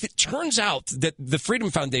the way, if it turns out that the Freedom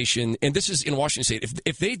Foundation, and this is in Washington State,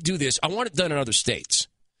 if they do this, I want it done in other states.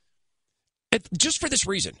 Just for this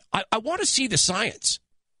reason, I want to see the science.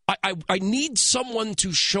 I need someone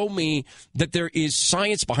to show me that there is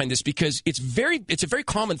science behind this, because it's a very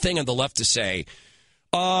common thing on the left to say,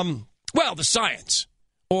 well, the science,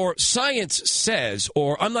 or science says,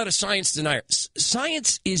 or I'm not a science denier.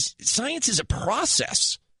 Science is a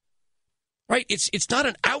process, right? It's not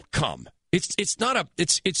an outcome.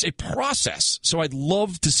 It's a process. So I'd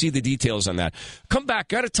love to see the details on that. Come back.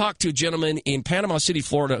 Got to talk to a gentleman in Panama City,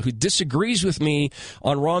 Florida, who disagrees with me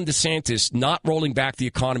on Ron DeSantis not rolling back the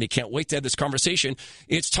economy. Can't wait to have this conversation.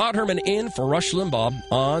 It's Todd Herman in for Rush Limbaugh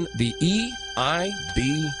on the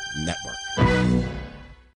EIB Network.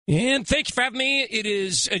 And thank you for having me. It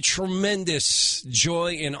is a tremendous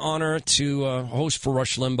joy and honor to host for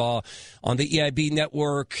Rush Limbaugh on the EIB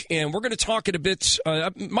Network. And we're going to talk it a bit,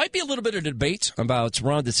 might be a little bit of debate about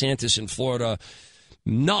Ron DeSantis in Florida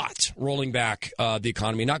not rolling back the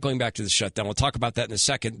economy, not going back to the shutdown. We'll talk about that in a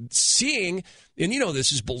second. Seeing, and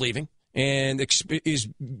this is believing, and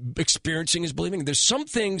experiencing is believing. There's some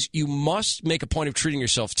things you must make a point of treating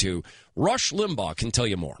yourself to. Rush Limbaugh can tell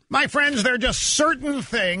you more. My friends, there are just certain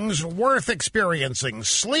things worth experiencing.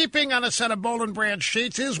 Sleeping on a set of Boll & Branch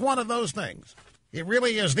sheets is one of those things. It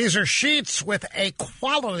really is. These are sheets with a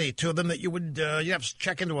quality to them that you have to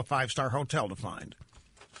check into a 5-star hotel to find.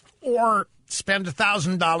 Or spend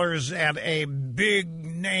 $1,000 at a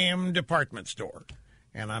big-name department store.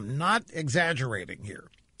 And I'm not exaggerating here.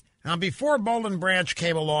 Now, before Boll & Branch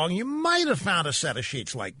came along, you might have found a set of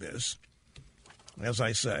sheets like this, as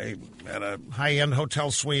I say, at a high-end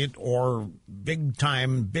hotel suite or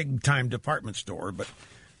big-time department store, but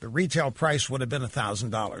the retail price would have been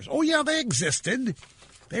 $1,000. Oh, yeah, they existed.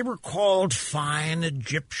 They were called fine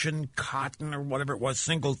Egyptian cotton or whatever it was,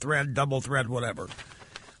 single thread, double thread, whatever.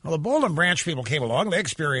 Well, the Boll & Branch people came along. They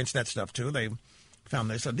experienced that stuff, too. They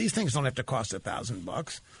said, these things don't have to cost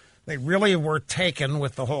 $1,000. They really were taken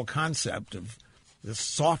with the whole concept of the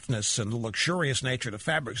softness and the luxurious nature of the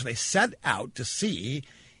fabrics. They set out to see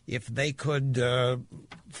if they could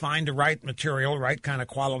find the right material, right kind of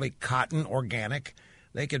quality cotton, organic.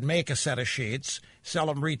 They could make a set of sheets, sell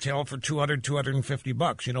them retail for $200,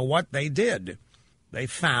 $250. You know what? They did. They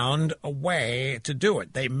found a way to do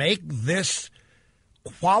it. They make this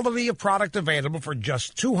quality of product available for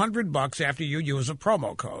just $200 after you use a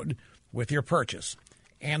promo code with your purchase.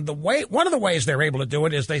 And one of the ways they're able to do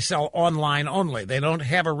it is they sell online only. They don't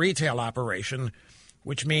have a retail operation,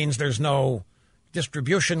 which means there's no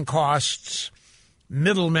distribution costs,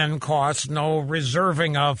 middlemen costs, no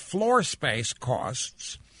reserving of floor space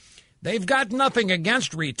costs. They've got nothing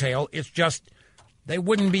against retail. It's just they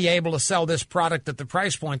wouldn't be able to sell this product at the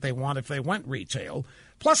price point they want if they went retail.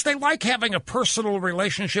 Plus, they like having a personal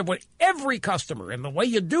relationship with every customer, and the way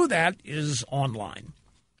you do that is online.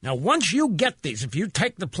 Now, once you get these, if you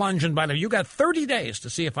take the plunge and buy them, you got 30 days to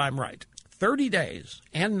see if I'm right. 30 days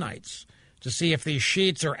and nights to see if these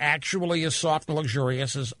sheets are actually as soft and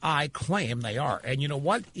luxurious as I claim they are. And you know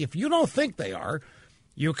what? If you don't think they are,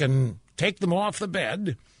 you can take them off the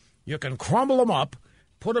bed, you can crumble them up,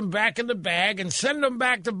 put them back in the bag, and send them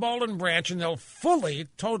back to Boll & Branch, and they'll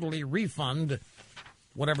totally refund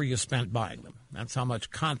whatever you spent buying them. That's how much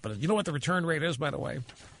confidence. You know what the return rate is, by the way?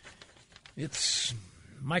 It's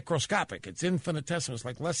microscopic. It's infinitesimal. It's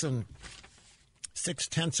like less than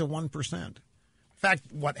 0.6%. In fact,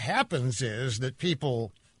 what happens is that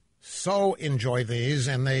people so enjoy these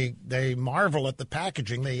and they marvel at the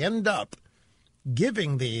packaging, they end up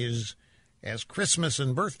giving these as Christmas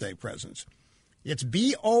and birthday presents. It's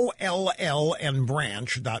BOLL and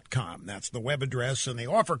branch.com. That's the web address. And the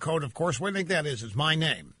offer code, of course, what do you think that is? It's my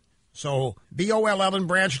name. So BOLL and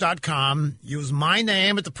branch.com. Use my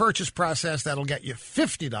name at the purchase process. That'll get you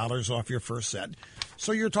 $50 off your first set.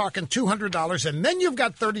 So you're talking $200, and then you've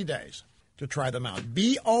got 30 days to try them out.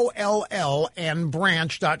 BOLL and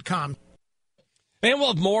branch.com. And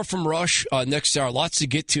we'll have more from Rush next hour. Lots to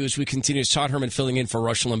get to as we continue. Todd Herman filling in for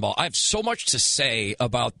Rush Limbaugh. I have so much to say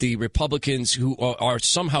about the Republicans who are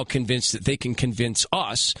somehow convinced that they can convince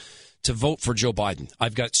us to vote for Joe Biden.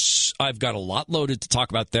 I've got a lot loaded to talk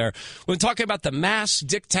about there. We're talking about the mask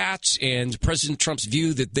diktats and President Trump's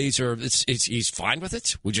view that he's fine with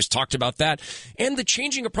it. We just talked about that. And the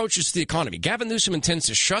changing approaches to the economy. Gavin Newsom intends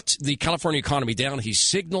to shut the California economy down. He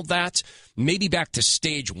signaled that, maybe back to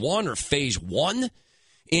stage 1 or phase 1.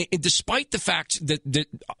 And despite the fact that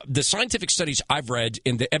the scientific studies I've read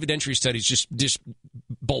and the evidentiary studies just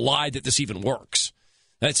belie that this even works.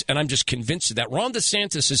 And I'm just convinced of that. Ron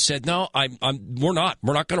DeSantis has said, no, we're not.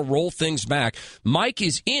 We're not going to roll things back. Mike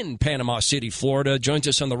is in Panama City, Florida, joins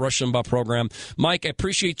us on the Rush Limbaugh program. Mike, I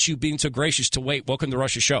appreciate you being so gracious to wait. Welcome to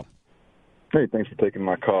Rush's show. Hey, thanks for taking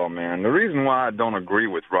my call, man. The reason why I don't agree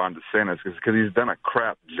with Ron DeSantis is because he's done a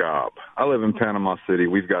crap job. I live in Panama City.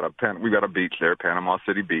 We've got a beach there, Panama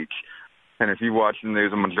City Beach. And if you watch the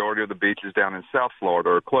news, a majority of the beaches down in South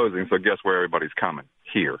Florida are closing, so guess where everybody's coming?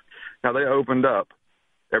 Here. Now, they opened up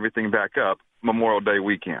everything back up Memorial Day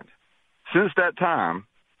weekend. Since that time,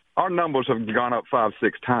 our numbers have gone up 5-6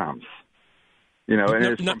 times. You know, and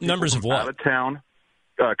it's numbers of what? Out of town,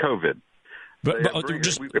 COVID.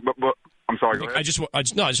 I'm sorry. Go ahead. I just want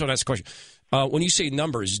to ask a question. When you say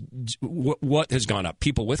numbers, what has gone up?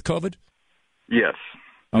 People with COVID? Yes.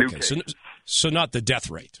 Okay, so not the death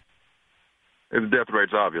rate. The death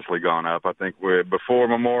rate's obviously gone up. I think before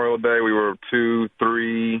Memorial Day we were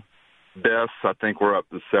 2-3 deaths. I think we're up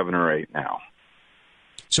to 7 or 8 now.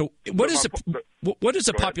 So what is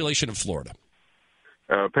the population of Florida?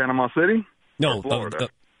 Panama City? No,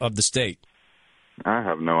 of the state. I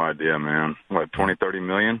have no idea, man. What, 20, 30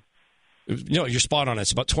 million? No, you're spot on.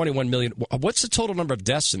 It's about 21 million. What's the total number of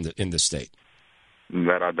deaths in the state?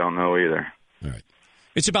 That I don't know either. All right.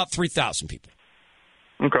 It's about 3,000 people.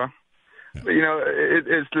 Okay. Yeah. But,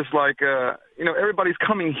 it's just like, everybody's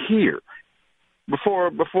coming here.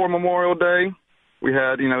 Before Memorial Day, we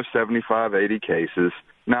had, 75, 80 cases.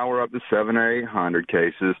 Now we're up to 700 or 800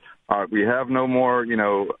 cases. We have no more,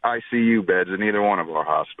 ICU beds in either one of our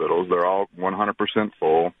hospitals. They're all 100%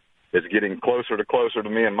 full. It's getting closer to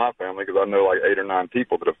me and my family because I know like 8 or 9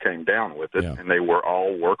 people that have came down with it, and they were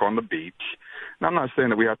all work on the beach. And I'm not saying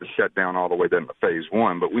that we have to shut down all the way down to phase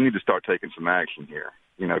 1, but we need to start taking some action here,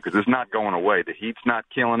 because it's not going away. The heat's not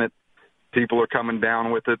killing it. People are coming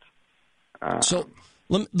down with it. So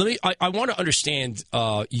let me. I want to understand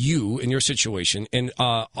you and your situation, and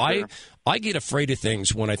sure. I get afraid of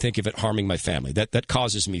things when I think of it harming my family. That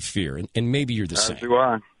causes me fear, and maybe you're the same. As do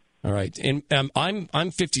I. All right, and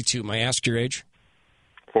I'm 52. May I ask your age?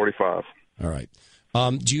 45. All right.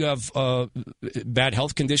 Do you have bad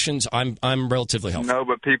health conditions? I'm relatively healthy. No,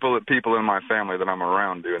 but people in my family that I'm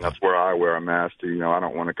around do, and that's where I wear a mask. I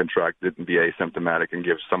don't want to contract it and be asymptomatic and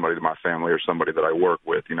give somebody to my family or somebody that I work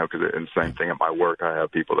with. Because and same thing at my work, I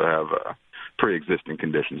have people that have pre-existing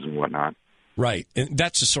conditions and whatnot. Right, and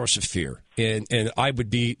that's a source of fear. And I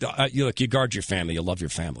would be look. You guard your family. You love your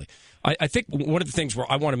family. I think one of the things where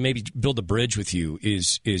I want to maybe build a bridge with you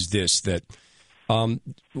is this that.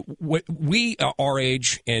 We, our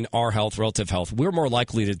age and our health, relative health, we're more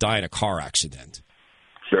likely to die in a car accident.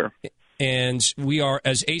 Sure. And we are,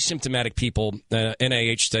 as asymptomatic people,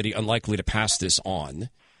 NIH study, unlikely to pass this on.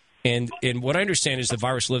 And what I understand is the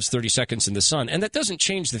virus lives 30 seconds in the sun, and that doesn't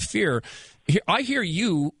change the fear. I hear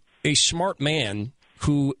you, a smart man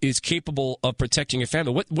who is capable of protecting your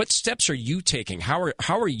family. What steps are you taking? How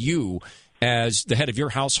are you, as the head of your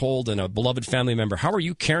household and a beloved family member, how are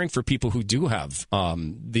you caring for people who do have health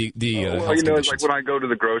conditions? It's like when I go to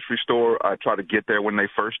the grocery store, I try to get there when they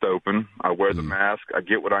first open. I wear the mask. I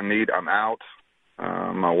get what I need. I'm out.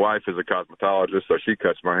 My wife is a cosmetologist, so she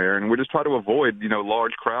cuts my hair, and we just try to avoid,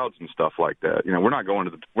 large crowds and stuff like that. We're not going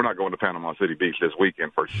to Panama City Beach this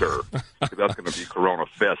weekend for sure, because that's going to be Corona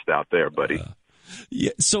Fest out there, buddy.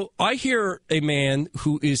 Yeah, so I hear a man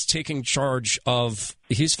who is taking charge of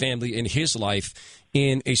his family and his life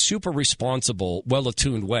in a super responsible,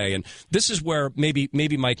 well-attuned way. And this is where maybe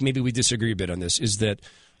Mike, maybe we disagree a bit on this, is that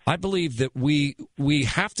I believe that we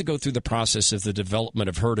have to go through the process of the development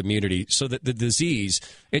of herd immunity so that the disease,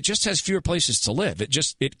 it just has fewer places to live.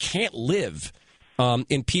 It can't live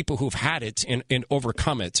in people who've had it and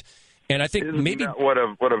overcome it. And I think maybe that what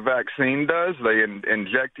a vaccine does. They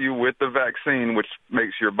inject you with the vaccine, which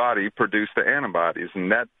makes your body produce the antibodies,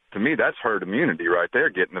 and that, to me, that's herd immunity right there.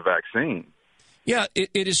 Getting the vaccine. Yeah,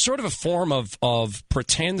 it is sort of a form of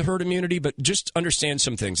pretend herd immunity, but just understand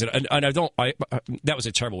some things. And that was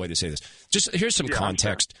a terrible way to say this. Just here's some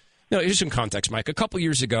context. No, here's some context, Mike. A couple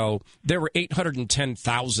years ago, there were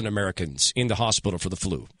 810,000 Americans in the hospital for the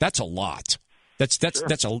flu. That's a lot.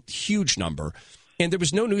 That's a huge number. And there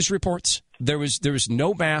was no news reports. There was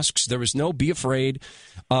no masks. There was no be afraid.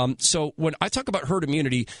 So when I talk about herd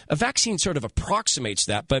immunity, a vaccine sort of approximates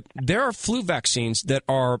that. But there are flu vaccines that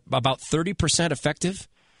are about 30% effective.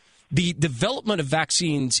 The development of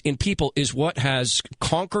vaccines in people is what has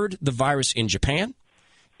conquered the virus in Japan.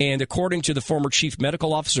 And according to the former chief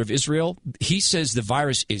medical officer of Israel, he says the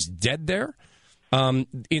virus is dead there.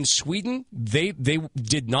 In Sweden, they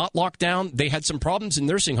did not lock down. They had some problems in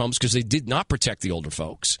nursing homes because they did not protect the older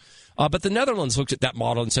folks. But the Netherlands looked at that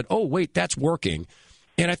model and said, oh, wait, that's working.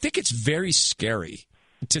 And I think it's very scary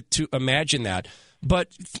to imagine that. But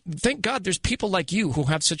thank God there's people like you who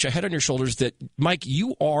have such a head on your shoulders that, Mike,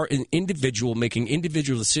 you are an individual making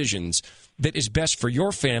individual decisions that is best for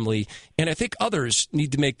your family. And I think others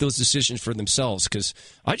need to make those decisions for themselves because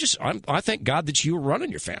I thank God that you are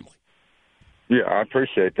running your family. Yeah, I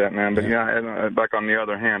appreciate that, man. But and like on the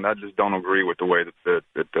other hand, I just don't agree with the way that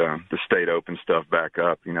the state opened stuff back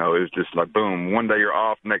up. You know, it was just like boom, one day you're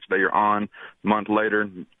off, next day you're on. A month later,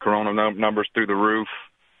 corona numbers through the roof.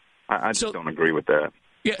 I just don't agree with that.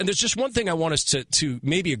 Yeah, and there's just one thing I want us to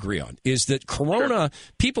maybe agree on is that corona,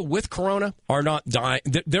 people with corona are not dying.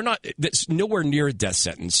 They're not, that's nowhere near a death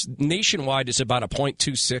sentence. Nationwide, it's about a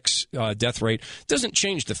 0.26 death rate. Doesn't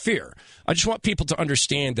change the fear. I just want people to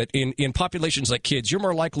understand that in populations like kids, you're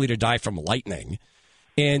more likely to die from lightning.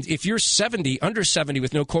 And if you're under 70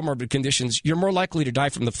 with no comorbid conditions, you're more likely to die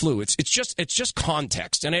from the flu. It's just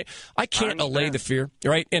context. And I can't allay the fear,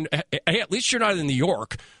 right? And hey, at least you're not in New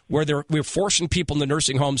York where we're forcing people into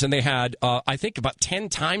nursing homes and they had, I think, about 10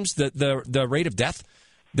 times the rate of death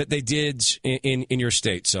that they did in your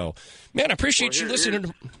state. So, man, I appreciate you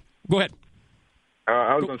listening. Go ahead.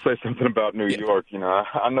 I was going to say something about New York. You know,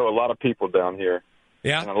 I know a lot of people down here.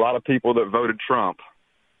 Yeah. And a lot of people that voted Trump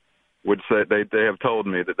would say they have told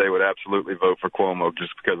me that they would absolutely vote for Cuomo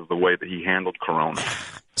just because of the way that he handled Corona.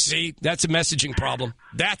 See, that's a messaging problem.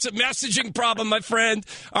 That's a messaging problem, my friend.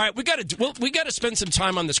 All right, we got to spend some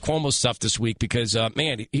time on this Cuomo stuff this week because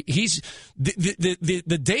man, he's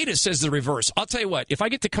the data says the reverse. I'll tell you what, if I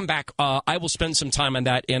get to come back, I will spend some time on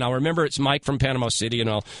that, and I'll remember it's Mike from Panama City, and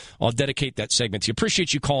I'll dedicate that segment to you.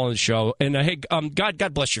 Appreciate you calling the show, and hey,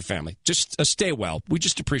 God bless your family. Just stay well. We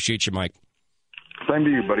just appreciate you, Mike. Same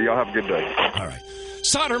to you, buddy. Y'all have a good day. All right.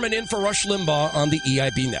 Todd Herman in for Rush Limbaugh on the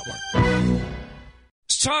EIB Network.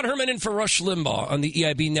 Todd Herman in for Rush Limbaugh on the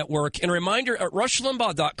EIB Network. And a reminder, at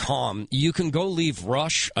rushlimbaugh.com, you can go leave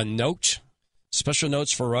Rush a note, special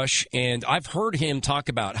notes for Rush. And I've heard him talk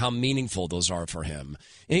about how meaningful those are for him.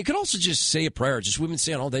 And you can also just say a prayer, just we've been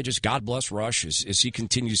saying all day, just God bless Rush as he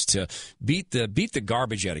continues to beat the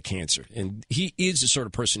garbage out of cancer. And he is the sort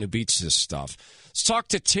of person who beats this stuff. Let's talk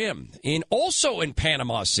to Tim, also in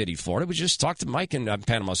Panama City, Florida. We just talked to Mike in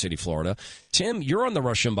Panama City, Florida. Tim, you're on the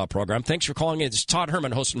Rush Limbaugh program. Thanks for calling in. It's Todd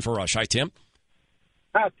Herman hosting for Rush. Hi, Tim.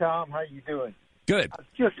 Hi, Tom. How you doing? Good.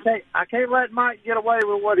 I can't let Mike get away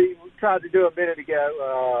with what he tried to do a minute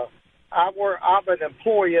ago. I'm an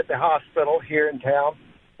employee at the hospital here in town.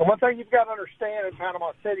 And one thing you've got to understand in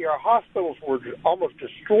Panama City, our hospitals were almost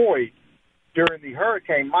destroyed during the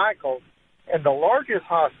Hurricane Michael. And the largest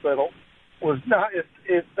hospital was not,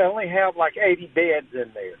 it only have like 80 beds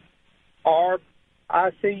in there. Our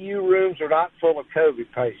ICU rooms are not full of COVID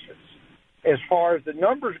patients. As far as the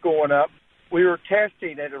numbers going up, we were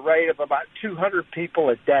testing at a rate of about 200 people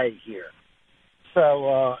a day here.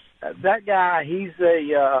 So that guy, he's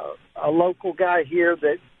a local guy here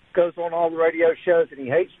that goes on all the radio shows, and he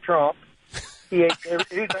hates Trump. He hates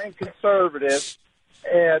anything conservative.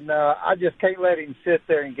 And I just can't let him sit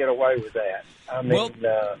there and get away with that. I mean,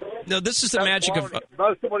 no, this is the magic of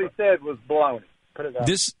most of what he said was baloney. Put it out.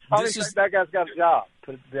 That guy's got a job.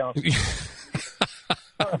 Put it down.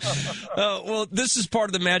 Well, this is part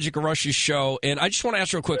of the magic of Rush's show, and I just want to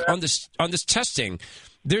ask real quick on this testing.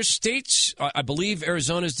 There's states, I believe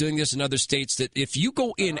Arizona is doing this, and other states, that if you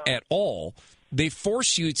go in at all, they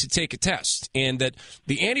force you to take a test, and that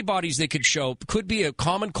the antibodies they could show could be a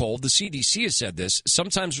common cold. The CDC has said this.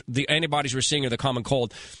 Sometimes the antibodies we're seeing are the common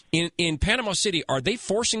cold. In Panama City, are they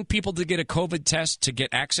forcing people to get a COVID test to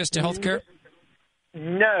get access to health care?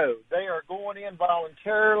 No, they are going in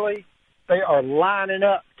voluntarily. They are lining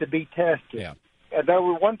up to be tested. Yeah. And there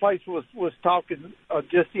were one place was talking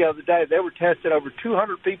just the other day. They were tested over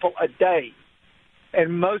 200 people a day,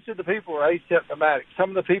 and most of the people are asymptomatic. Some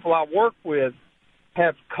of the people I work with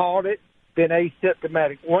have caught it, been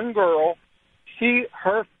asymptomatic. One girl,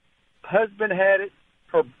 her husband had it,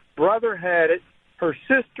 her brother had it, her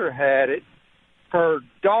sister had it, her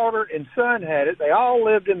daughter and son had it. They all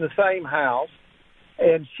lived in the same house,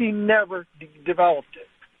 and she never developed it.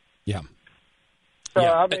 Yeah. So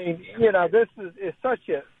I mean, this is such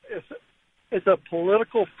it's a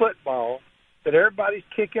political football that everybody's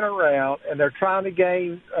kicking around, and they're trying to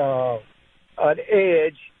gain an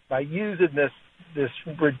edge by using this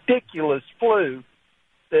ridiculous flu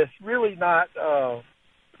that's really not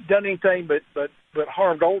done anything but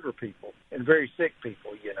harmed older people and very sick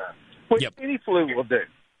people. Which any flu will do.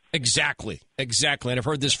 Exactly. And I've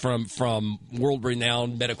heard this from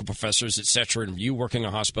world-renowned medical professors, et cetera, and you working in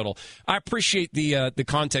a hospital. I appreciate the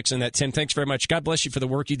context in that, Tim. Thanks very much. God bless you for the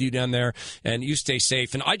work you do down there, and you stay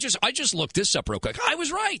safe. And I just looked this up real quick. I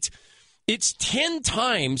was right. It's 10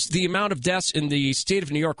 times the amount of deaths in the state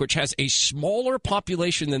of New York, which has a smaller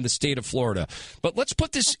population than the state of Florida. But let's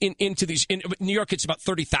put this into these. In New York, it's about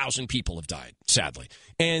 30,000 people have died, sadly.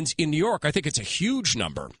 And in New York, I think it's a huge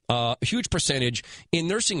number, a huge percentage in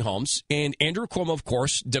nursing homes. And Andrew Cuomo, of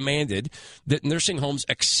course, demanded that nursing homes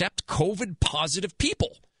accept COVID-positive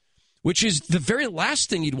people, which is the very last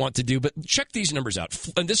thing you'd want to do. But check these numbers out.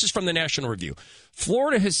 And this is from the National Review.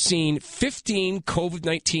 Florida has seen 15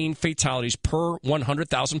 COVID-19 fatalities per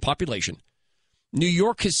 100,000 population. New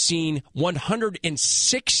York has seen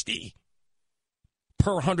 160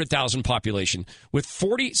 per 100,000 population, with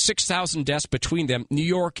 46,000 deaths between them. New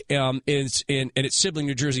York and its sibling,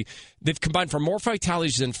 New Jersey, they've combined for more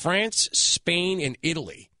fatalities than France, Spain, and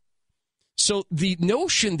Italy. So the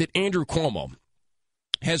notion that Andrew Cuomo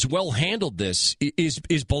has well handled this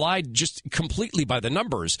is belied just completely by the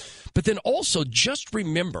numbers. But then also just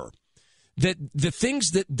remember that the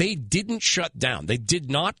things that they didn't shut down, they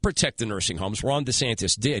did not protect the nursing homes. Ron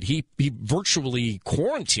DeSantis did. He virtually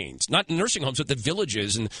quarantined, not the nursing homes, but the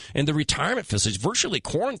villages and the retirement facilities, virtually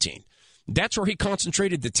quarantined. That's where he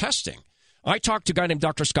concentrated the testing. I talked to a guy named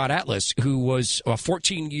Dr. Scott Atlas, who was a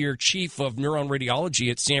 14-year chief of neuron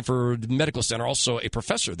radiology at Stanford Medical Center, also a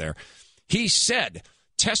professor there. He said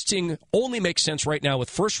testing only makes sense right now with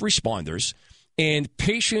first responders and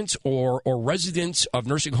patients or residents of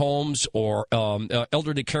nursing homes or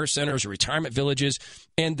elderly care centers or retirement villages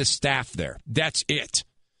and the staff there. That's it.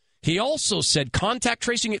 He also said contact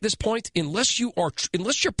tracing at this point, unless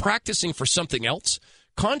you're practicing for something else,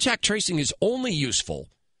 contact tracing is only useful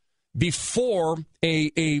before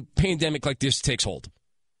a pandemic like this takes hold.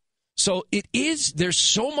 So there's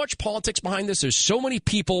so much politics behind this. There's so many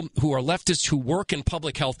people who are leftists who work in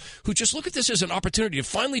public health who just look at this as an opportunity to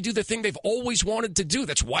finally do the thing they've always wanted to do.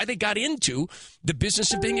 That's why they got into the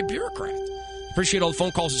business of being a bureaucrat. Appreciate all the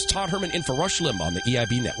phone calls. It's Todd Herman in for Rush Limbaugh on the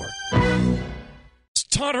EIB Network. It's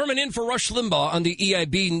Todd Herman in for Rush Limbaugh on the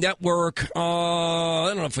EIB Network. I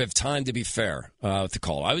don't know if we have time, to be fair, with the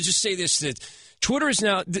call. I would just say this, that Twitter is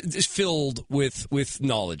now filled with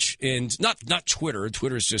knowledge, and not Twitter.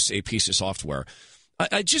 Twitter is just a piece of software.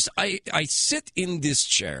 I sit in this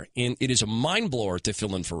chair, and it is a mind blower to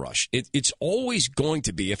fill in for Rush. It's always going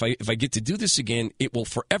to be. If I get to do this again, it will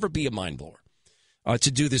forever be a mind blower to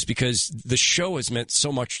do this, because the show has meant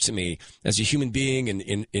so much to me as a human being, and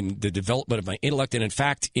in the development of my intellect, and in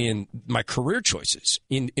fact in my career choices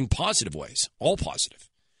in positive ways, all positive.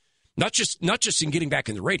 Not just in getting back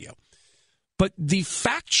in the radio. But the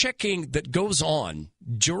fact-checking that goes on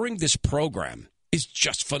during this program is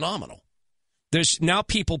just phenomenal. There's now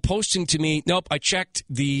people posting to me, nope, I checked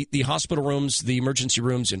the hospital rooms, the emergency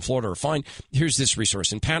rooms in Florida are fine. Here's this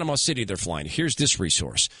resource. In Panama City, they're fine. Here's this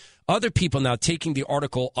resource. Other people now taking the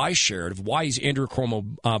article I shared of why is Andrew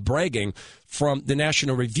Cuomo bragging from the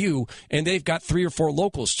National Review, and they've got 3 or 4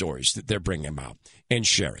 local stories that they're bringing out and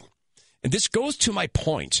sharing. And this goes to my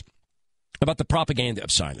point about the propaganda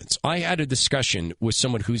of silence. I had a discussion with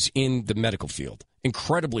someone who's in the medical field,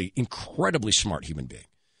 incredibly smart human being,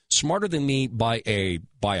 smarter than me by a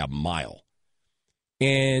mile.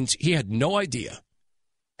 And he had no idea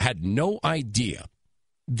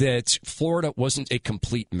that Florida wasn't a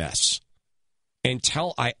complete mess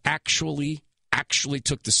until I actually actually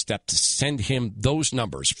took the step to send him those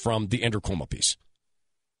numbers from the Andrew Cuomo piece.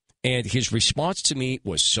 And his response to me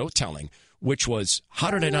was so telling, which was,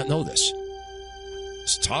 how did I not know this?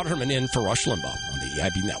 It's Todd Herman in for Rush Limbaugh on the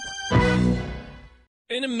Yabby Network.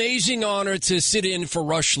 An amazing honor to sit in for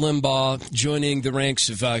Rush Limbaugh, joining the ranks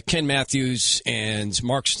of Ken Matthews and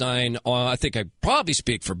Mark Stein. I think I probably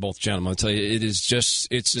speak for both gentlemen. I'll tell you, it's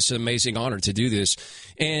just an amazing honor to do this.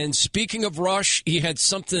 And speaking of Rush, he had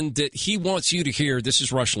something that he wants you to hear. This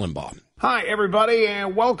is Rush Limbaugh. Hi, everybody,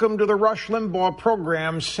 and welcome to the Rush Limbaugh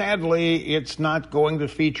program. Sadly, it's not going to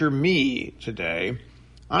feature me today.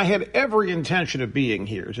 I had every intention of being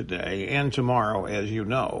here today and tomorrow, as you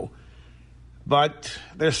know. But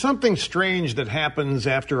there's something strange that happens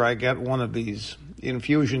after I get one of these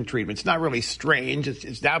infusion treatments. It's not really strange.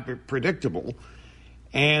 It's now predictable.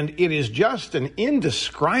 And it is just an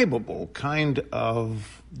indescribable kind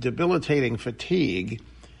of debilitating fatigue,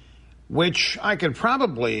 which I could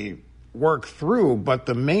probably work through, but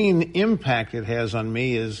the main impact it has on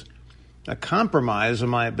me is a compromise of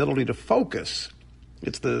my ability to focus.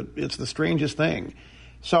 It's the strangest thing.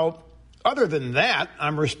 So other than that,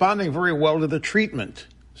 I'm responding very well to the treatment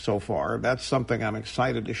so far. That's something I'm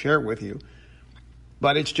excited to share with you.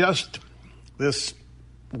 But it's just this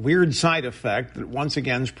weird side effect that once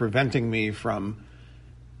again is preventing me from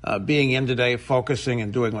being in today, focusing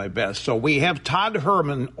and doing my best. So we have Todd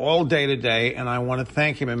Herman all day today, and I want to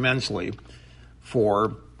thank him immensely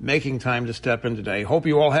for making time to step in today. Hope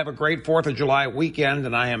you all have a great 4th of July weekend,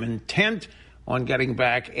 and I am intent on getting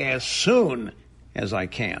back as soon as I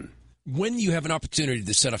can. When you have an opportunity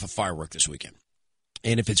to set off a firework this weekend,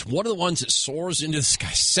 and if it's one of the ones that soars into the sky,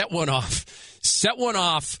 set one off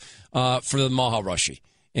for the Maharashi,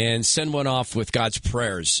 and send one off with God's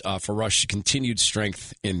prayers for Rush's continued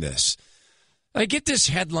strength in this. I get this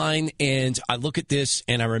headline, and I look at this,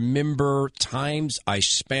 and I remember times I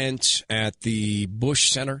spent at the Bush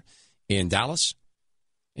Center in Dallas,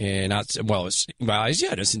 and it's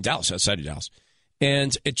in Dallas, outside of Dallas,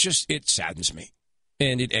 and it saddens me.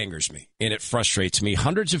 And it angers me, and it frustrates me.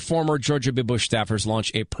 Hundreds of former George W. Bush staffers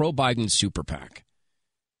launch a pro-Biden super PAC.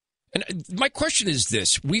 And my question is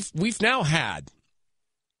this. We've now had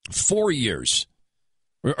 4 years,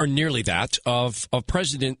 or nearly that, of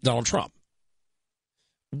President Donald Trump.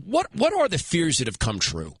 What are the fears that have come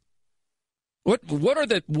true? What are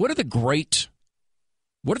the great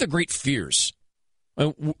fears?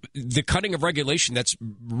 The cutting of regulation that's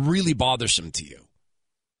really bothersome to you.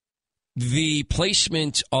 The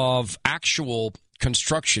placement of actual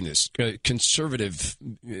constructionist, conservative,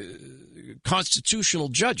 constitutional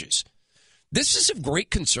judges. This is of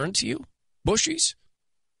great concern to you, Bushies?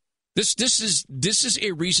 This is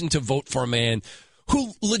a reason to vote for a man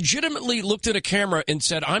who legitimately looked at a camera and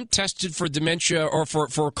said, I'm tested for dementia or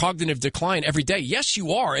for cognitive decline every day. Yes,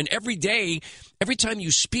 you are. And every day, every time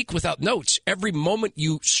you speak without notes, every moment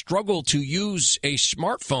you struggle to use a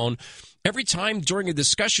smartphone, every time during a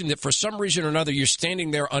discussion that for some reason or another you're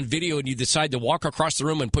standing there on video and you decide to walk across the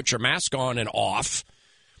room and put your mask on and off,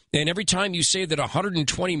 and every time you say that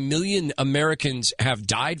 120 million Americans have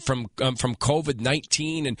died from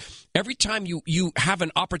COVID-19, and every time you have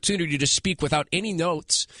an opportunity to speak without any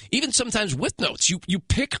notes, even sometimes with notes, you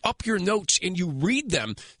pick up your notes and you read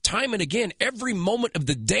them time and again, every moment of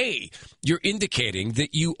the day, you're indicating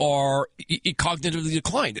that you are cognitively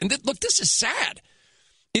declined. And look, this is sad.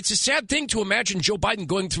 It's a sad thing to imagine Joe Biden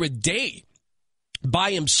going through a day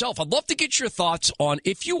by himself. I'd love to get your thoughts on,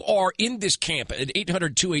 if you are in this camp at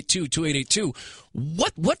 800-282-2882,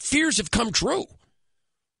 what fears have come true?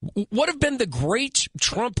 What have been the great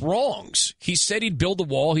Trump wrongs? He said he'd build a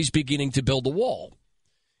wall. He's beginning to build a wall.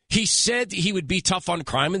 He said he would be tough on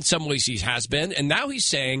crime. In some ways he has been. And now he's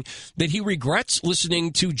saying that he regrets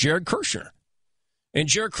listening to Jared Kushner. And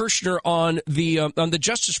Jared Kushner on the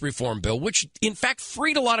justice reform bill, which in fact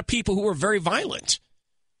freed a lot of people who were very violent.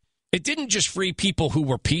 It didn't just free people who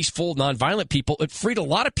were peaceful, nonviolent people. It freed a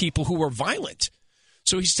lot of people who were violent.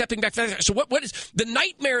 So he's stepping back. So what is the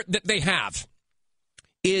nightmare that they have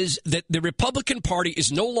is that the Republican Party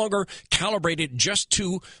is no longer calibrated just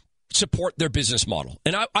to support their business model.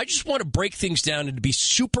 And I just want to break things down and to be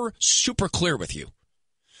super, super clear with you.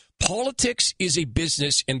 Politics is a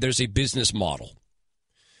business, and there's a business model.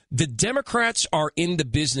 The Democrats are in the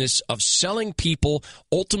business of selling people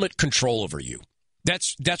ultimate control over you.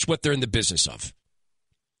 That's what they're in the business of.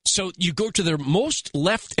 So you go to the most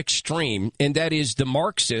left extreme, and that is the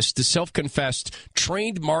Marxists, the self-confessed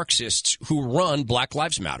trained Marxists who run Black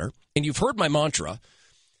Lives Matter. And you've heard my mantra.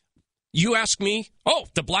 You ask me,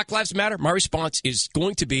 the Black Lives Matter? My response is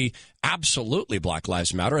going to be absolutely Black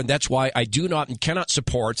Lives Matter, and that's why I do not and cannot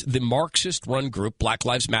support the Marxist-run group Black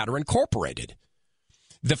Lives Matter Incorporated.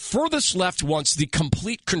 The furthest left wants the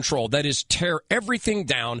complete control. That is, tear everything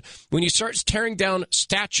down. When you start tearing down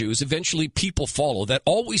statues, eventually people follow. That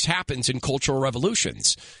always happens in cultural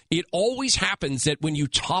revolutions. It always happens that when you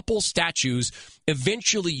topple statues,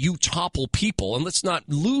 eventually you topple people. And let's not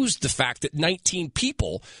lose the fact that 19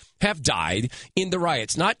 people have died in the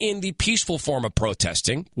riots, not in the peaceful form of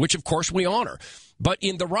protesting, which of course we honor, but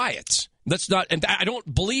in the riots. Let's not, and I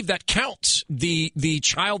don't believe that counts the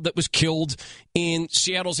child that was killed in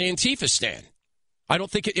Seattle's Antifa stand. I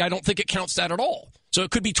don't think it counts that at all. So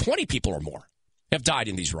it could be 20 people or more have died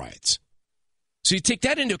in these riots. So you take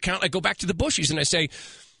that into account. I go back to the Bushies and I say,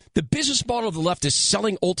 the business model of the left is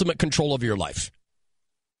selling ultimate control of your life.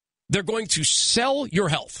 They're going to sell your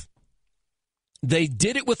health. They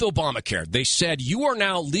did it with Obamacare. They said you are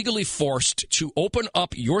now legally forced to open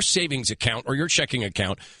up your savings account or your checking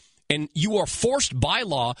account, and you are forced by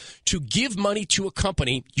law to give money to a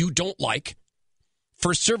company you don't like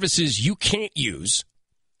for services you can't use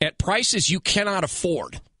at prices you cannot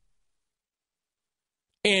afford.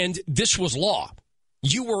 And this was law.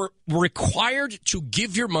 You were required to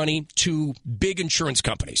give your money to big insurance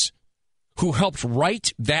companies who helped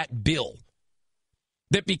write that bill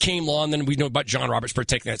that became law, and then we know about John Roberts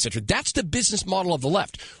protecting that, et cetera. That's the business model of the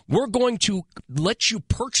left. We're going to let you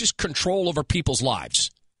purchase control over people's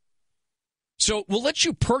lives. So we'll let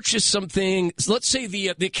you purchase something, let's say the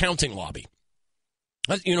accounting lobby.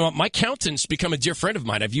 You know, my accountant's become a dear friend of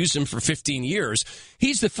mine. I've used him for 15 years.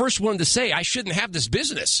 He's the first one to say, I shouldn't have this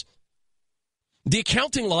business. The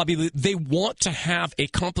accounting lobby, they want to have a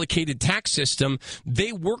complicated tax system.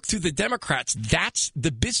 They work through the Democrats. That's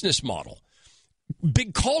the business model.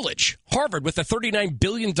 Big college, Harvard, with a $39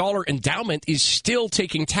 billion endowment, is still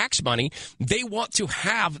taking tax money. They want to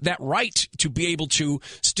have that right to be able to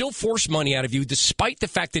still force money out of you, despite the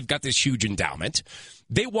fact they've got this huge endowment.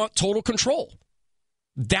 They want total control.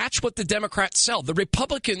 That's what the Democrats sell. The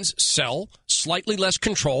Republicans sell slightly less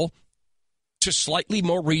control to slightly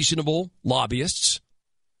more reasonable lobbyists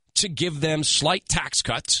to give them slight tax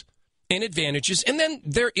cuts and advantages. And then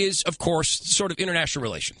there is, of course, sort of international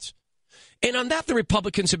relations. And on that, the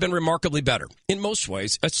Republicans have been remarkably better in most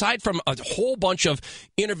ways, aside from a whole bunch of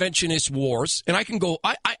interventionist wars. And I can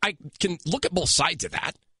look at both sides of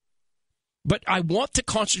that. But I want to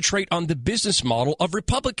concentrate on the business model of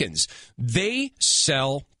Republicans. They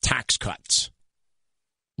sell tax cuts.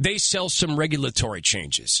 They sell some regulatory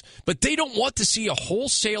changes. But they don't want to see a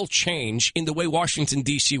wholesale change in the way Washington,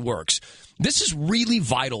 D.C. works. This is really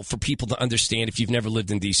vital for people to understand if you've never lived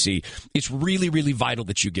in D.C. It's really, really vital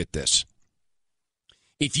that you get this.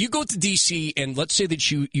 If you go to D.C. and let's say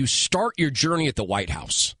that you start your journey at the White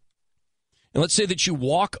House, and let's say that you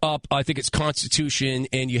walk up, I think it's Constitution,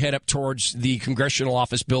 and you head up towards the congressional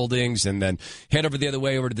office buildings and then head over the other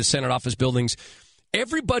way over to the Senate office buildings,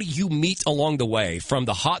 everybody you meet along the way, from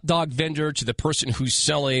the hot dog vendor to the person who's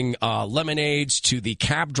selling lemonades to the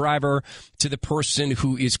cab driver to the person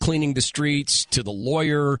who is cleaning the streets to the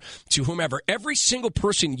lawyer to whomever, every single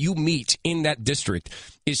person you meet in that district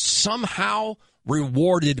is somehow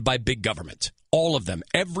rewarded by big government. All of them.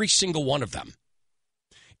 Every single one of them.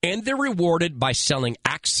 And they're rewarded by selling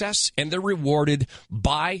access, and they're rewarded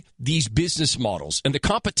by these business models. And the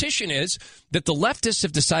competition is that the leftists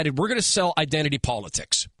have decided we're going to sell identity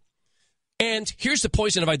politics. And here's the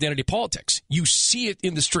poison of identity politics. You see it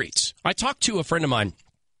in the streets. I talked to a friend of mine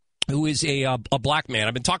who is a black man.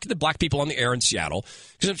 I've been talking to black people on the air in Seattle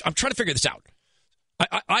because I'm trying to figure this out.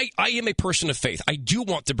 I am a person of faith. I do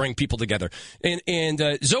want to bring people together. And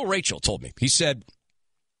Zoe Rachel told me, he said,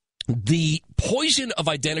 the poison of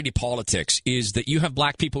identity politics is that you have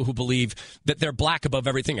black people who believe that they're black above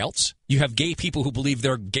everything else. You have gay people who believe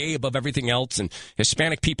they're gay above everything else. And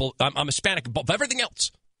Hispanic people, I'm Hispanic above everything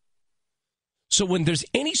else. So when there's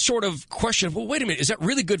any sort of question of, well, wait a minute, is that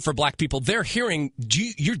really good for black people? They're hearing,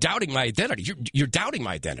 you're doubting my identity. You're doubting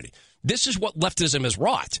my identity. This is what leftism has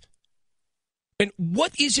wrought. And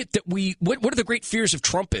what is it that what are the great fears of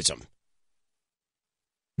Trumpism?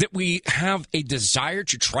 That we have a desire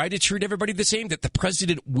to try to treat everybody the same, that the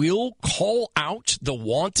president will call out the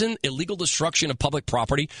wanton illegal destruction of public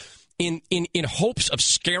property in hopes of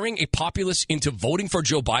scaring a populace into voting for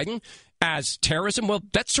Joe Biden as terrorism. Well,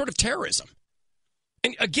 that's sort of terrorism.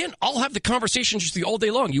 And again, I'll have the conversation just all day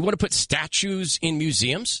long. You want to put statues in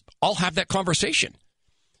museums? I'll have that conversation.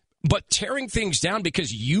 But tearing things down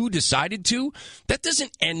because you decided to, that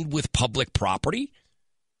doesn't end with public property.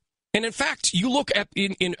 And in fact, you look at,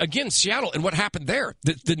 again, Seattle and what happened there,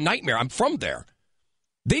 the nightmare. I'm from there.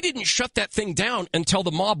 They didn't shut that thing down until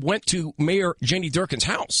the mob went to Mayor Jenny Durkin's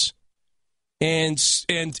house and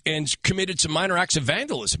committed some minor acts of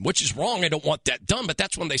vandalism, which is wrong. I don't want that done, but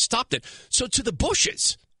that's when they stopped it. So to the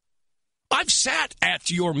Bushes, I've sat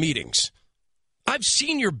at your meetings. I've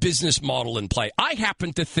seen your business model in play. I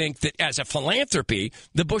happen to think that as a philanthropy,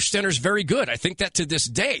 the Bush Center is very good. I think that to this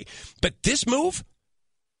day. But this move,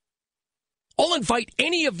 I'll invite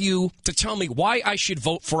any of you to tell me why I should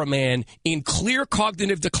vote for a man in clear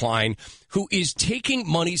cognitive decline who is taking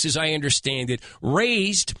monies, as I understand it,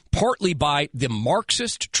 raised partly by the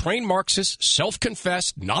Marxist, trained Marxists,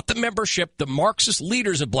 self-confessed, not the membership, the Marxist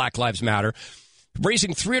leaders of Black Lives Matter,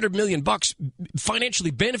 raising $300 million,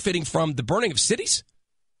 financially benefiting from the burning of cities?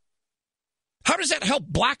 How does that help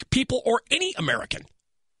black people or any American?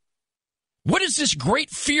 What is this great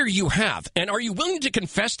fear you have? And are you willing to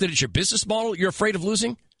confess that it's your business model you're afraid of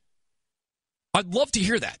losing? I'd love to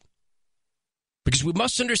hear that. Because we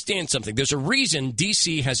must understand something. There's a reason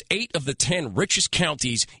D.C. has 8 of the 10 richest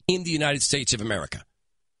counties in the United States of America.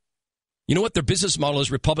 You know what? Their business model is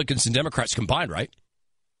Republicans and Democrats combined, right?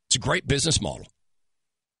 It's a great business model.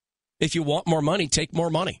 If you want more money, take more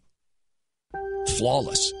money.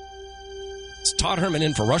 Flawless. It's Todd Herman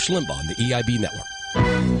in for Rush Limbaugh on the EIB Network.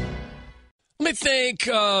 Let me thank,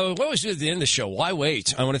 what was it at the end of the show? Why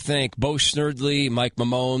wait? I want to thank Bo Snerdley, Mike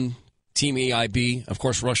Mamone, Team EIB, of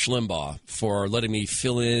course, Rush Limbaugh, for letting me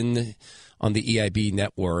fill in on the EIB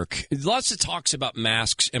network. Lots of talks about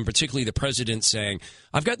masks, and particularly the president saying,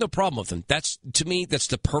 I've got no problem with them. To me, that's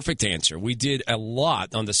the perfect answer. We did a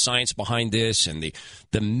lot on the science behind this and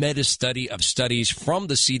the meta-study of studies from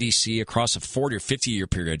the CDC across a 40 or 50-year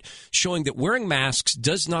period showing that wearing masks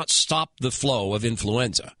does not stop the flow of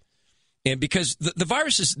influenza. And because the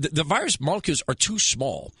virus molecules are too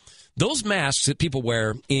small, those masks that people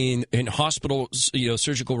wear in hospitals,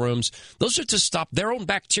 surgical rooms, those are to stop their own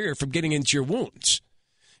bacteria from getting into your wounds.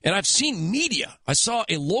 And I've seen media. I saw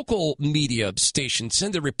a local media station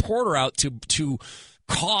send a reporter out to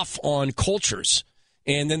cough on cultures.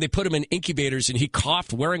 And then they put him in incubators, and he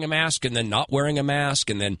coughed wearing a mask and then not wearing a mask.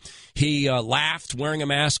 And then he laughed wearing a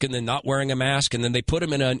mask and then not wearing a mask. And then they put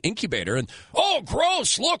him in an incubator. And, oh,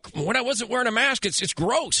 gross. Look, when I wasn't wearing a mask, it's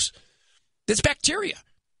gross. It's bacteria.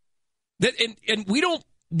 And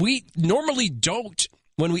we normally don't,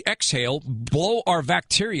 when we exhale, blow our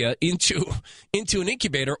bacteria into an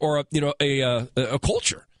incubator or a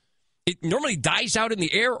culture. It normally dies out in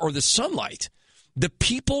the air or the sunlight. The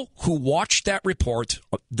people who watched that report,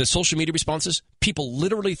 the social media responses, people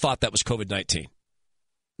literally thought that was COVID-19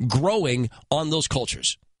 growing on those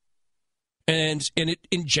cultures. And it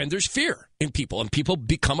engenders fear in people, and people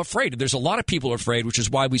become afraid. There's a lot of people afraid, which is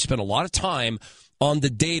why we spend a lot of time on the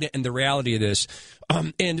data and the reality of this.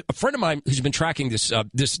 And a friend of mine who's been tracking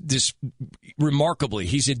this remarkably,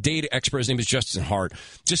 he's a data expert. His name is Justin Hart.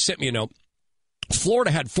 Just sent me a note.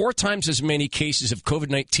 Florida had 4 times as many cases of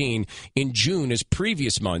COVID-19 in June as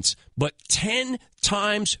previous months, but 10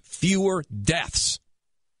 times fewer deaths.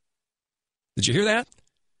 Did you hear that?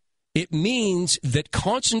 It means that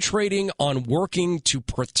concentrating on working to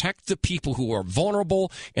protect the people who are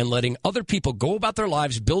vulnerable and letting other people go about their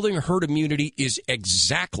lives, building herd immunity, is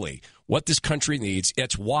exactly what this country needs.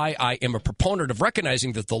 That's why I am a proponent of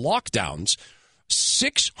recognizing that the lockdowns,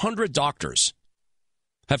 600 doctors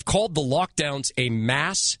have called the lockdowns a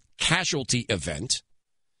mass casualty event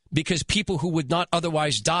because people who would not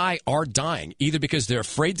otherwise die are dying, either because they're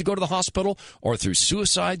afraid to go to the hospital or through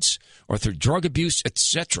suicides or through drug abuse,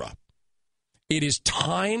 etc. It is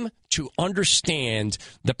time to understand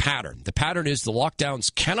the pattern. The pattern is the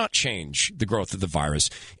lockdowns cannot change the growth of the virus.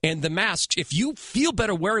 And the masks, if you feel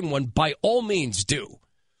better wearing one, by all means do.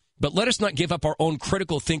 But let us not give up our own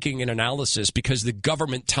critical thinking and analysis because the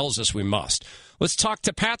government tells us we must. Let's talk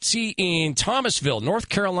to Patsy in Thomasville, North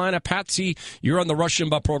Carolina. Patsy, you're on the Rush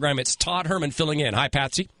Limbaugh program. It's Todd Herman filling in. Hi,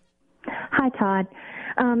 Patsy. Hi, Todd.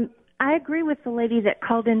 I agree with the lady that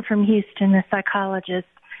called in from Houston, the psychologist,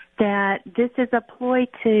 that this is a ploy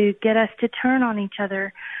to get us to turn on each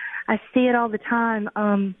other. I see it all the time.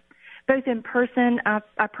 Both in person,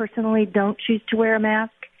 I personally don't choose to wear a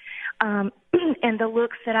mask. And the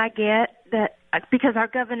looks that I get, because our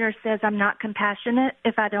governor says I'm not compassionate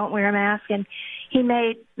if I don't wear a mask, and he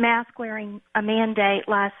made mask wearing a mandate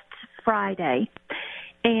last Friday.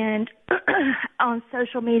 And on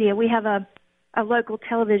social media, we have a local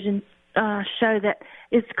television show that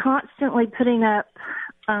is constantly putting up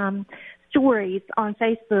stories on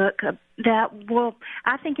Facebook that will,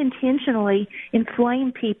 I think, intentionally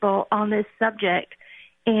inflame people on this subject.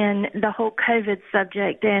 in the whole COVID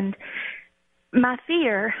subject. And my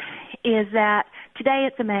fear is that today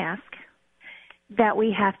it's a mask that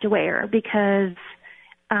we have to wear because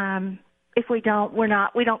if we don't,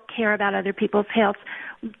 we don't care about other people's health.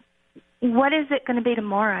 What is it going to be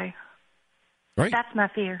tomorrow? Right. That's my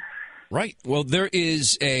fear. Right. Well, there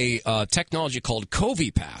is a technology called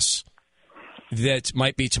COVID Pass that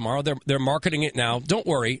might be tomorrow. They're marketing it now. Don't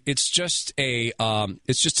worry. It's just a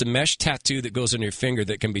mesh tattoo that goes on your finger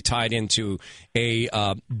that can be tied into a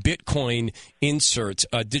Bitcoin insert,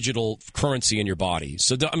 a digital currency in your body.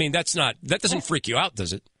 So that doesn't freak you out,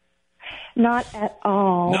 does it? Not at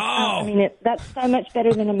all. No. I mean, that's so much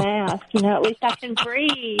better than a mask. At least I can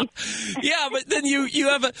breathe. Yeah, but then you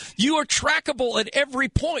are trackable at every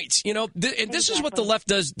point. And this is what the left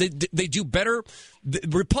does. They do better. The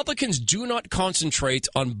Republicans do not concentrate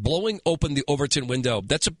on blowing open the Overton window.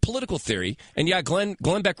 That's a political theory. And yeah, Glenn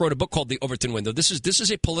Beck wrote a book called The Overton Window. This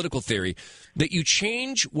is a political theory that you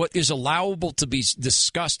change what is allowable to be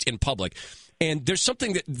discussed in public. And there's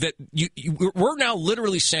something that we're now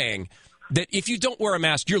literally saying that if you don't wear a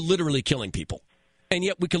mask, you're literally killing people. And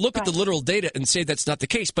yet we can look at the literal data and say that's not the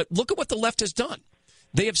case. But look at what the left has done.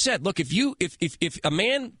 They have said, look, if a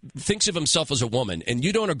man thinks of himself as a woman and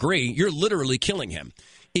you don't agree, you're literally killing him.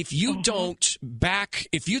 If you don't back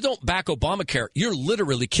Obamacare, you're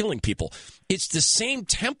literally killing people. It's the same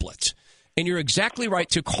template. And you're exactly right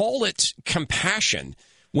to call it compassion.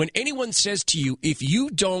 When anyone says to you, if you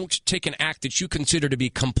don't take an act that you consider to be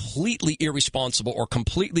completely irresponsible or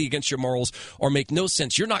completely against your morals or make no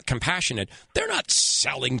sense, you're not compassionate. They're not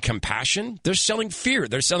selling compassion. They're selling fear.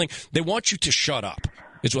 They want you to shut up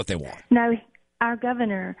is what they want. No, our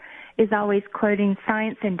governor is always quoting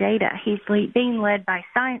science and data. He's being led by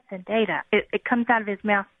science and data. It comes out of his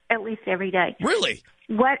mouth at least every day. Really?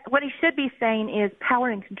 What he should be saying is power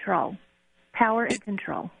and control. Power and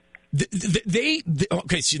control.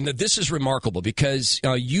 Okay, so this is remarkable because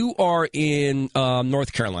you are in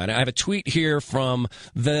North Carolina. I have a tweet here from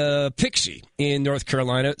the Pixie in North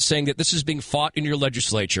Carolina saying that this is being fought in your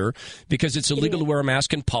legislature because it's illegal to wear a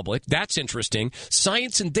mask in public. That's interesting.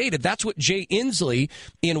 Science and data, that's what Jay Inslee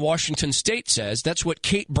in Washington State says. That's what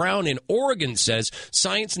Kate Brown in Oregon says.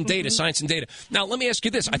 Science and data, science and data. Now, let me ask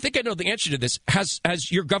you this. I think I know the answer to this. Has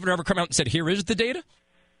your governor ever come out and said, here is the data?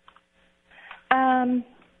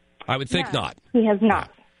 I would think not. He has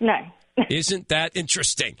not. No. Isn't that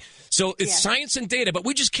interesting? So it's science and data, but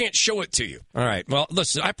we just can't show it to you. All right. Well,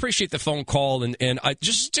 listen, I appreciate the phone call, and I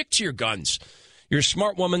just stick to your guns. You're a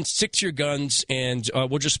smart woman. Stick to your guns, and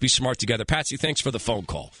we'll just be smart together. Patsy, thanks for the phone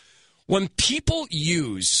call. When people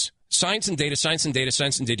use science and data, science and data,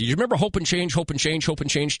 science and data, you remember hope and change, hope and change, hope and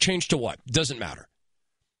change? Change to what? Doesn't matter.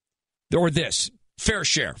 Or this. Fair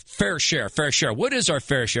share, fair share, fair share. What is our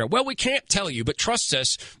fair share? Well, we can't tell you, but trust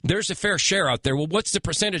us, there's a fair share out there. Well, what's the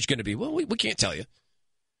percentage going to be? Well, we can't tell you.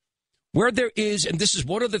 Where there is, and this is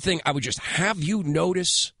one other thing I would just have you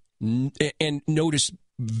notice and notice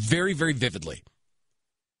very, very vividly.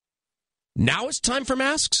 Now it's time for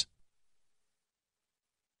masks.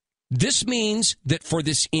 This means that for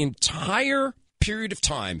this entire period of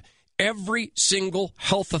time, every single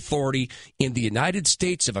health authority in the United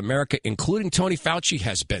States of America, including Tony Fauci,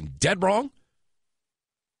 has been dead wrong.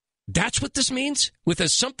 That's what this means? With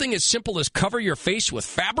something as simple as cover your face with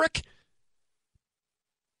fabric?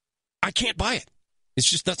 I can't buy it. It's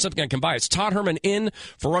just not something I can buy. It's Todd Herman in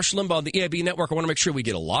for Rush Limbaugh on the EIB Network. I want to make sure we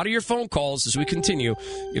get a lot of your phone calls as we continue.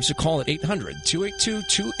 Give us a call at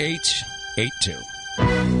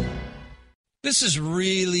 800-282-2882. This is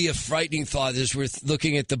really a frightening thought as we're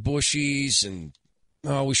looking at the Bushies and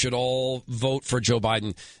we should all vote for Joe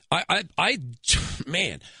Biden.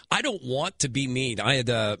 Man, I don't want to be mean. I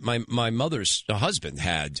had my mother's husband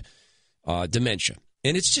had dementia,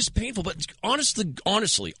 and it's just painful. But honestly,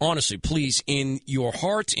 please, in your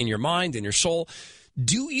heart, in your mind, in your soul,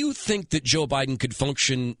 do you think that Joe Biden could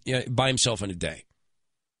function by himself in a day?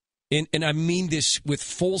 And I mean this with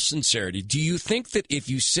full sincerity. Do you think that if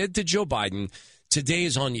you said to Joe Biden, today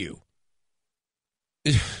is on you,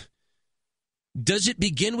 does it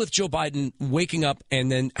begin with Joe Biden waking up and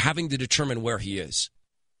then having to determine where he is?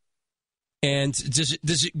 And does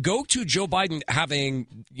it go to Joe Biden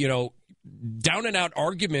having, down and out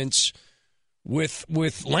arguments with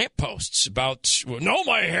lampposts about, no,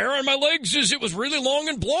 my hair on my legs it was really long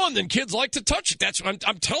and blonde and kids like to touch it. That's what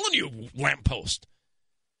I'm telling you, lamppost.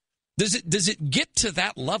 Does it get to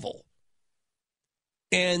that level?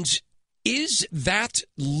 And is that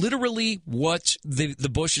literally what the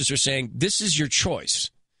Bushes are saying? This is your choice.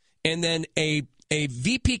 And then a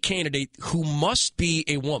VP candidate who must be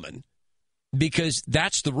a woman, because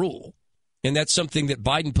that's the rule, and that's something that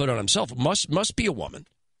Biden put on himself, must be a woman.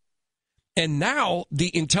 And now the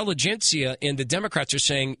intelligentsia and the Democrats are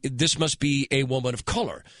saying this must be a woman of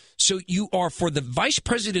color. So you are, for the vice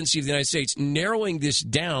presidency of the United States, narrowing this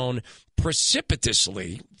down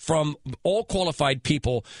precipitously from all qualified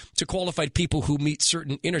people to qualified people who meet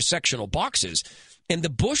certain intersectional boxes. And the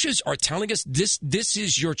Bushes are telling us this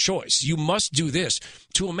is your choice. You must do this,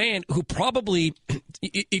 to a man who probably,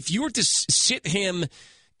 if you were to sit him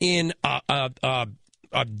in a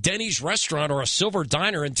Denny's restaurant or a Silver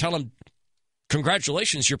Diner and tell him,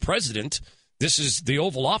 congratulations, you're president, this is the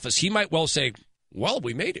Oval Office, he might well say, well,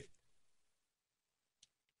 we made it.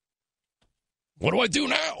 What do I do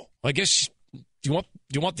now? I guess, do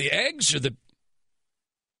you want the eggs or the...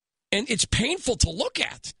 And it's painful to look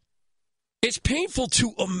at. It's painful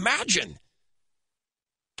to imagine.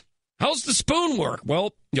 How's the spoon work?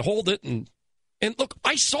 Well, you hold it and look,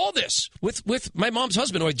 I saw this with my mom's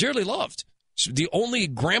husband, who I dearly loved. It's the only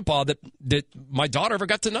grandpa that my daughter ever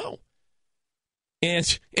got to know.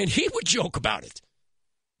 And he would joke about it.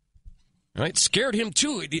 Right? Scared him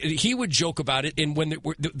too. He would joke about it, and when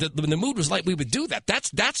the mood was light, we would do that.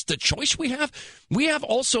 That's the choice we have. We have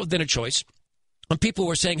also then a choice. And people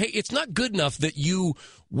were saying, hey, it's not good enough that you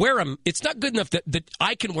wear them. It's not good enough that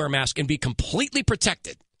I can wear a mask and be completely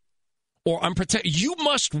protected. Or I'm protected. You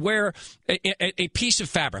must wear a piece of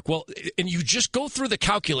fabric. Well, and you just go through the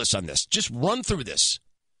calculus on this. Just run through this.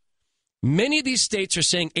 Many of these states are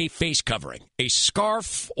saying a face covering, a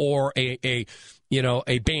scarf, or a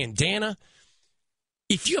bandana.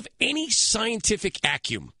 If you have any scientific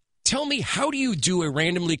acumen, tell me, how do you do a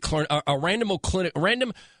random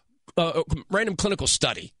clinical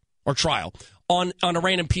study or trial on a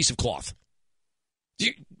random piece of cloth?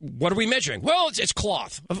 What are we measuring? Well, it's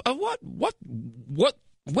cloth. What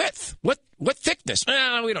width? What thickness?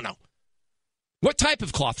 We don't know. What type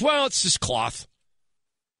of cloth? Well, it's just cloth.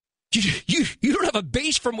 You don't have a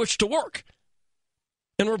base from which to work.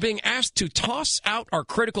 And we're being asked to toss out our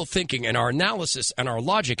critical thinking and our analysis and our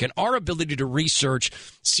logic and our ability to research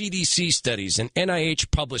CDC studies and NIH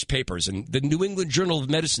published papers and the New England Journal of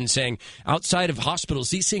Medicine saying outside of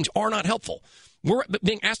hospitals, these things are not helpful. We're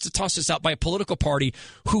being asked to toss this out by a political party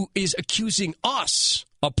who is accusing us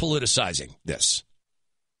of politicizing this.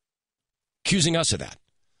 Accusing us of that.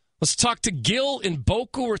 Let's talk to Gil in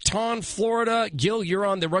Boca Raton, Florida. Gil, you're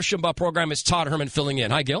on the Rush Limbaugh program. It's Todd Herman filling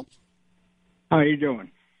in. Hi, Gil. How you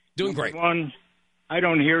doing? Doing great. One, I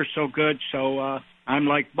don't hear so good, so I'm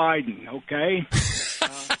like Biden, okay?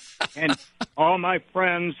 And all my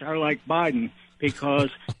friends are like Biden because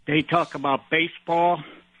they talk about baseball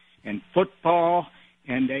and football,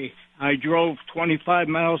 and I drove 25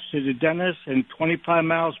 miles to the dentist, and 25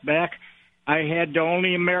 miles back, I had the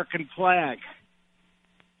only American flag.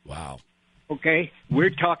 Wow. Okay?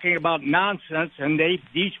 We're talking about nonsense, and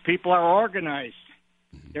these people are organized.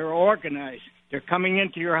 They're organized. They're coming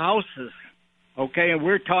into your houses, okay? And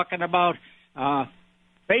we're talking about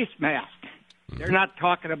face masks. They're not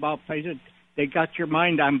talking about faces. They got your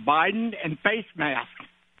mind on Biden and face masks.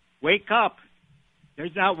 Wake up.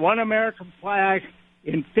 There's not one American flag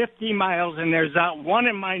in 50 miles, and there's not one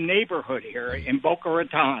in my neighborhood here in Boca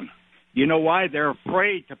Raton. You know why? They're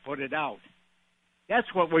afraid to put it out. That's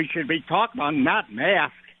what we should be talking about, not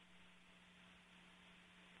masks.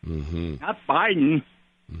 Mm-hmm. Not Biden.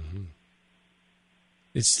 Mm-hmm.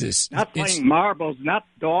 It's this. Not playing marbles, not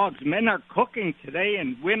dogs. Men are cooking today,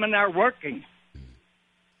 and women are working.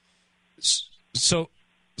 So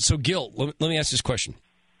Gil, let me ask this question.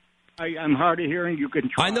 I'm hard of hearing. You can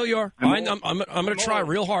try. I know you are. I'm going to try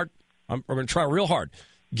real hard. I'm going to try real hard.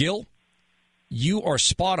 Gil, you are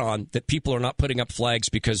spot on that people are not putting up flags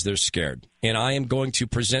because they're scared. And I am going to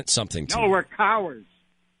present something to you. No, we're cowards.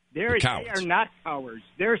 They are not cowards.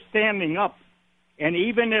 They're standing up. And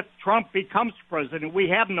even if Trump becomes president, we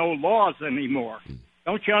have no laws anymore.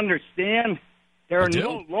 Don't you understand? There are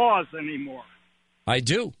no laws anymore. I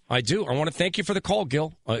do. I want to thank you for the call,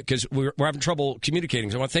 Gil, because we're having trouble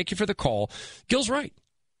communicating. So I want to thank you for the call. Gil's right.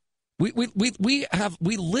 We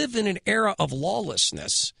live in an era of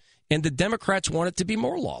lawlessness, and the Democrats want it to be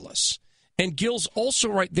more lawless. And Gil's also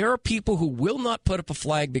right. There are people who will not put up a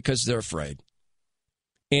flag because they're afraid.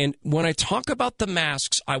 And when I talk about the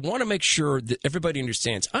masks, I want to make sure that everybody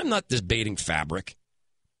understands I'm not debating fabric.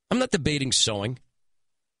 I'm not debating sewing.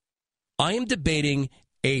 I am debating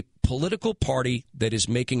a political party that is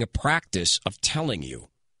making a practice of telling you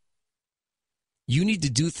you need to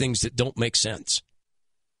do things that don't make sense.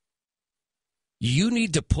 You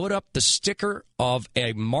need to put up the sticker of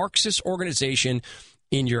a Marxist organization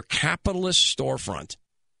in your capitalist storefront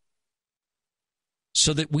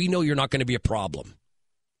so that we know you're not going to be a problem.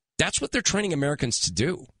 That's what they're training Americans to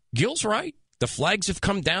do. Gil's right. The flags have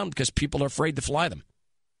come down because people are afraid to fly them.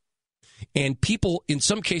 And people, in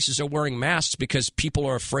some cases, are wearing masks because people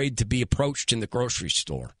are afraid to be approached in the grocery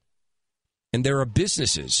store. And there are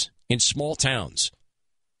businesses in small towns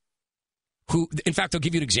who, in fact, I'll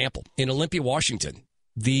give you an example. In Olympia, Washington,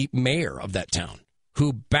 the mayor of that town,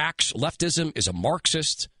 who backs leftism, is a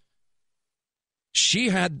Marxist, she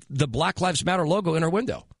had the Black Lives Matter logo in her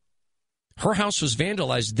window. Her house was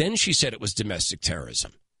vandalized. Then she said it was domestic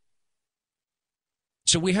terrorism.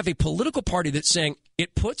 So we have a political party that's saying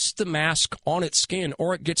it puts the mask on its skin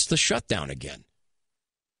or it gets the shutdown again.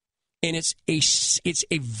 And it's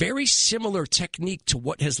a very similar technique to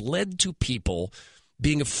what has led to people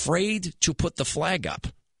being afraid to put the flag up.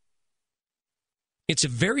 It's a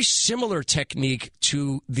very similar technique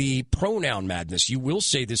to the pronoun madness. You will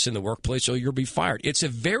say this in the workplace or you'll be fired. It's a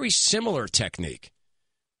very similar technique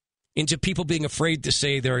into people being afraid to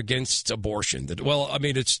say they're against abortion.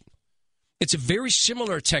 It's a very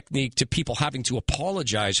similar technique to people having to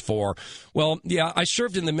apologize for, well, yeah, I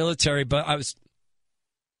served in the military, but it's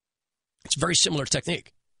a very similar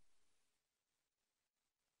technique.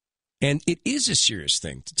 And it is a serious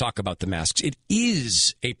thing to talk about the masks. It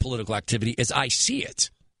is a political activity as I see it,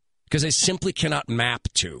 because I simply cannot map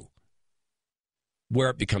to where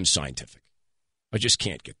it becomes scientific. I just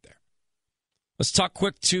can't get there. Let's talk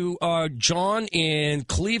quick to John in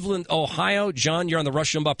Cleveland, Ohio. John, you're on the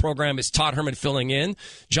Rush Limbaugh program. It's Todd Herman filling in.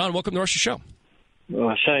 John, welcome to the Rush Show.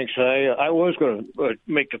 Thanks. I was going to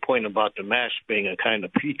make the point about the mask being a kind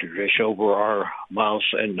of petri dish over our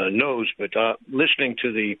mouths and nose, but listening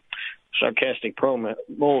to the sarcastic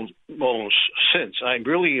moles since, I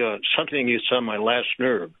really, something is on my last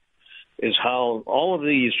nerve, is how all of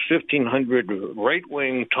these 1,500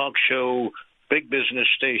 right-wing talk show, big business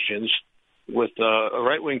stations with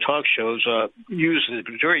right-wing talk shows use the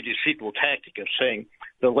very deceitful tactic of saying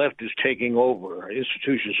the left is taking over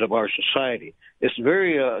institutions of our society. It's a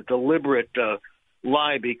very deliberate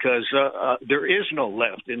lie because there is no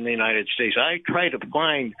left in the United States. I try to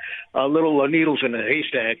find little needles in a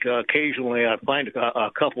haystack. Occasionally I find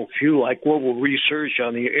a couple few, like Global Research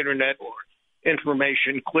on the Internet or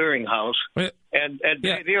Information Clearinghouse, and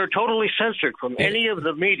they are totally censored from any of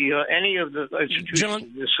the media, any of the institutions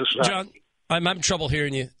in this society. John, I'm having trouble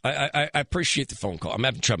hearing you. I appreciate the phone call. I'm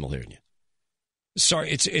having trouble hearing you.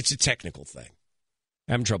 Sorry, it's a technical thing.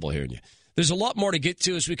 I'm having trouble hearing you. There's a lot more to get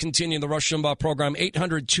to as we continue the Rush Limbaugh program,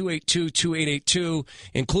 800-282-2882,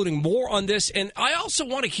 including more on this. And I also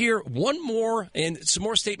want to hear one more and some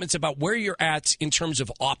more statements about where you're at in terms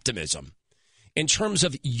of optimism, in terms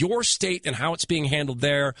of your state and how it's being handled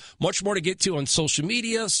there. Much more to get to on social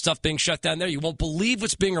media, stuff being shut down there. You won't believe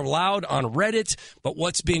what's being allowed on Reddit, but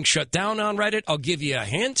what's being shut down on Reddit, I'll give you a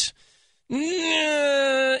hint.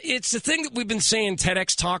 It's the thing that we've been saying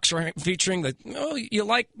TEDx talks are featuring that,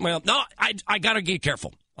 I got to get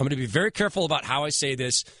careful. I'm going to be very careful about how I say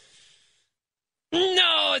this.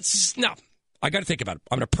 No. I got to think about it.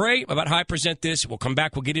 I'm going to pray about how I present this. We'll come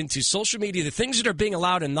back. We'll get into social media, the things that are being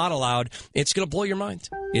allowed and not allowed. It's going to blow your mind.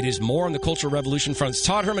 It is more on the Cultural Revolution front. It's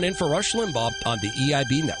Todd Herman in for Rush Limbaugh on the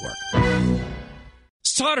EIB Network.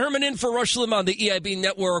 It's Todd Herman in for Rush Limbaugh on the EIB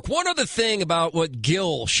Network. One other thing about what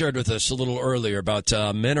Gil shared with us a little earlier about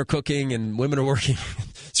men are cooking and women are working.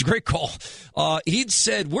 It's a great call. He'd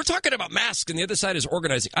said, we're talking about masks and the other side is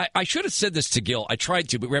organizing. I should have said this to Gil. I tried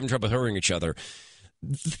to, but we're having trouble hearing each other.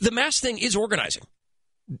 The mask thing is organizing.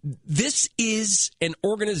 This is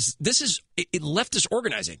leftist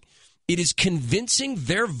organizing. It is convincing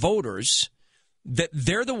their voters that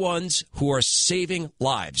they're the ones who are saving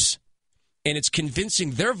lives. And it's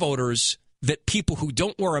convincing their voters that people who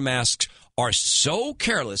don't wear a mask are so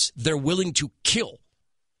careless they're willing to kill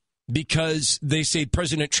because they say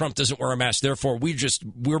President Trump doesn't wear a mask. Therefore,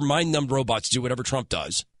 we're mind-numbed robots, do whatever Trump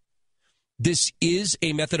does. This is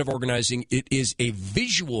a method of organizing. It is a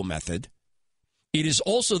visual method. It is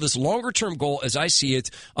also this longer-term goal, as I see it,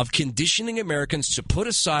 of conditioning Americans to put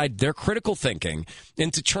aside their critical thinking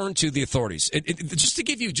and to turn to the authorities. Just to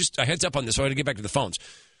give you just a heads up on this, so I got to get back to the phones.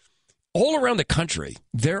 All around the country,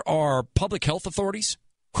 there are public health authorities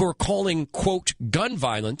who are calling, quote, gun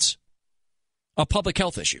violence a public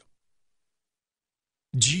health issue.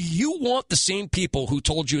 Do you want the same people who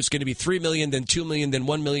told you it's going to be 3 million, then 2 million, then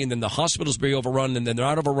 1 million, then the hospitals will be overrun, and then they're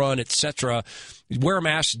not overrun, etc., wear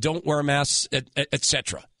masks, don't wear masks,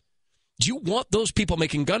 etc.? Do you want those people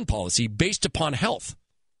making gun policy based upon health?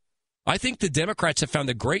 I think the Democrats have found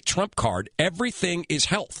a great trump card. Everything is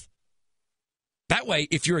health. That way,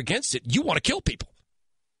 if you're against it, you want to kill people,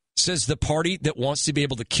 says the party that wants to be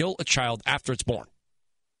able to kill a child after it's born.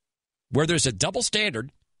 Where there's a double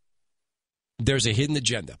standard, there's a hidden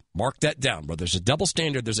agenda. Mark that down, bro. There's a double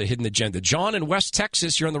standard. There's a hidden agenda. John in West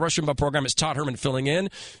Texas, you're on the Rush Limbaugh program. It's Todd Herman filling in.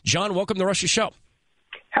 John, welcome to the Rush Show.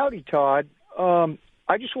 Howdy, Todd.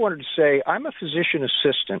 I just wanted to say I'm a physician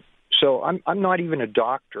assistant, so I'm not even a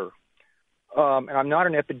doctor, and I'm not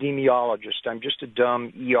an epidemiologist. I'm just a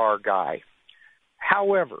dumb ER guy.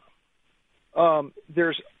 However,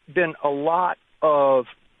 there's been a lot of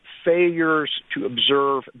failures to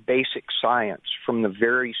observe basic science from the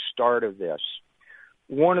very start of this.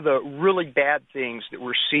 One of the really bad things that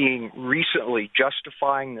we're seeing recently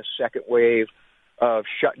justifying the second wave of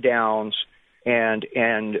shutdowns and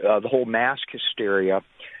the whole mask hysteria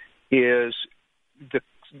is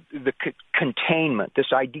the containment,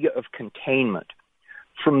 this idea of containment.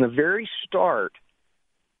 From the very start,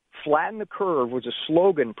 flatten the curve was a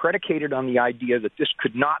slogan predicated on the idea that this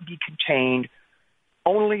could not be contained.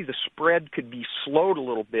 Only the spread could be slowed a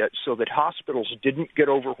little bit so that hospitals didn't get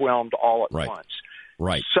overwhelmed all at once.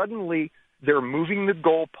 Right. Suddenly, they're moving the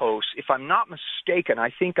goalposts. If I'm not mistaken, I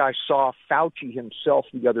think I saw Fauci himself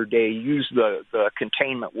the other day use the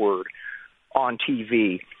containment word on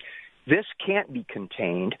TV. This can't be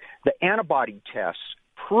contained. The antibody tests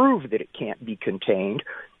prove that it can't be contained.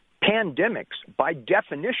 Pandemics, by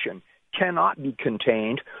definition, cannot be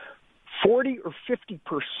contained. 40 or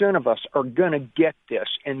 50% of us are going to get this,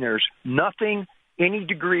 and there's nothing any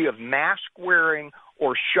degree of mask wearing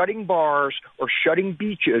or shutting bars or shutting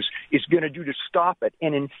beaches is going to do to stop it.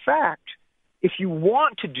 And in fact, if you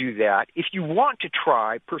want to do that, if you want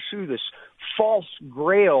to pursue this false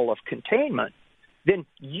grail of containment, then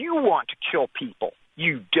you want to kill people,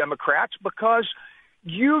 you Democrats, because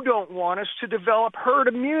you don't want us to develop herd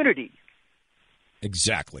immunity.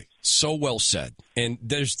 Exactly. So well said. And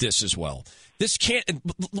there's this as well. This can't,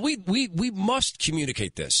 we must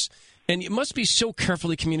communicate this. And it must be so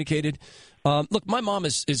carefully communicated. Look, my mom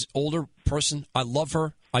is older person. I love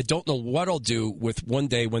her. I don't know what I'll do with one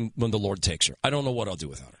day when the Lord takes her. I don't know what I'll do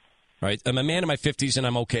without her. Right? I'm a man in my 50s, and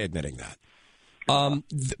I'm okay admitting that.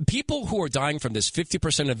 People who are dying from this,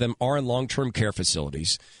 50% of them are in long-term care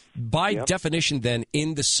facilities. By definition, then,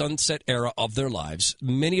 in the sunset era of their lives,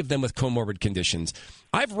 many of them with comorbid conditions.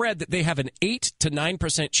 I've read that they have an 8 to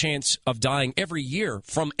 9% chance of dying every year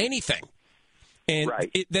from anything. And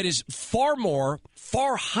that is far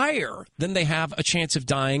higher than they have a chance of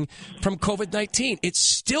dying from COVID-19. It's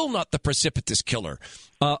still not the precipitous killer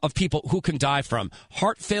of people who can die from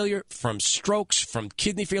heart failure, from strokes, from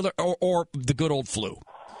kidney failure, or the good old flu.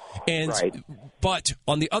 And but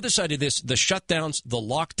on the other side of this, the shutdowns, the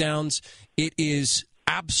lockdowns, it is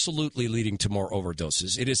absolutely leading to more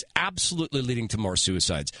overdoses. It is absolutely leading to more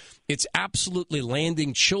suicides. It's absolutely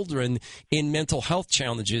landing children in mental health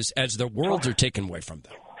challenges as their worlds are taken away from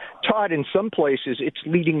them. Todd, in some places, it's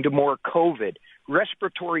leading to more COVID.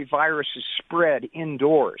 Respiratory viruses spread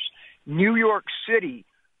indoors. New York City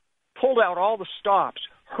pulled out all the stops,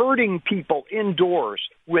 herding people indoors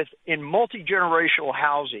in multi-generational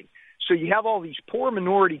housing. So you have all these poor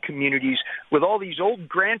minority communities with all these old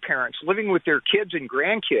grandparents living with their kids and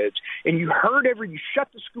grandkids, and you shut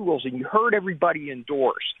the schools and you herd everybody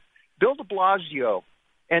indoors. Bill de Blasio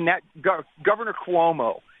and that Governor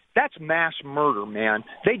Cuomo, that's mass murder, man.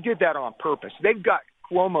 They did that on purpose. They've got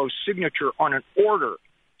Cuomo's signature on an order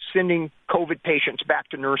sending COVID patients back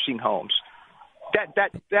to nursing homes.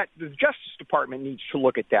 That the Justice Department needs to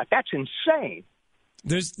look at that. That's insane.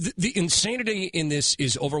 There's the insanity in this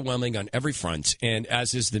is overwhelming on every front, and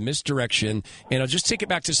as is the misdirection. And I'll just take it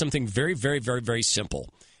back to something very, very, very, very simple.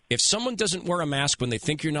 If someone doesn't wear a mask when they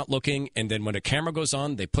think you're not looking, and then when a camera goes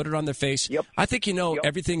on, they put it on their face, I think you know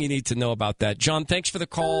everything you need to know about that. John, thanks for the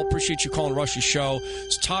call. Appreciate you calling Rush's show.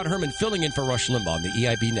 It's Todd Herman filling in for Rush Limbaugh on the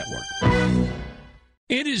EIB Network.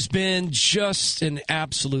 It has been just an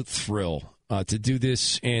absolute thrill to do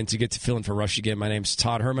this and to get to fill in for Rush again. My name's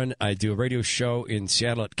Todd Herman. I do a radio show in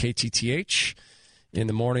Seattle at KTTH in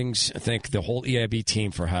the mornings. I thank the whole EIB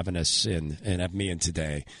team for having us in and have me in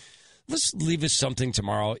today. Let's leave us something.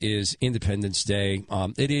 Tomorrow is Independence Day.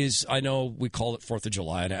 It is, I know we call it 4th of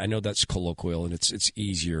July, and I know that's colloquial, and it's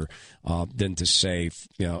easier than to say,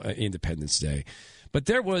 Independence Day. But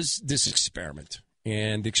there was this experiment,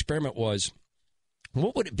 and the experiment was,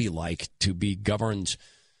 what would it be like to be governed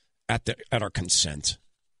at our consent?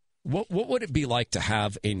 What would it be like to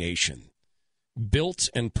have a nation built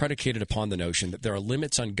and predicated upon the notion that there are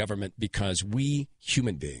limits on government because we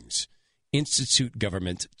human beings institute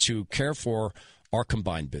government to care for our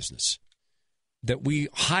combined business? That we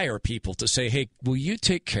hire people to say, hey, will you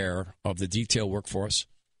take care of the detail work for us?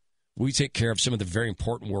 Will you take care of some of the very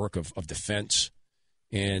important work of defense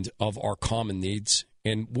and of our common needs?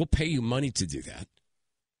 And we'll pay you money to do that.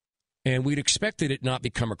 And we'd expect that it not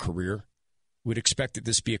become a career. We'd expect that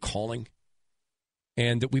this be a calling.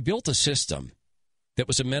 And that we built a system that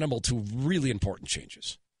was amenable to really important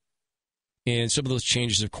changes. And some of those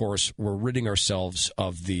changes, of course, were ridding ourselves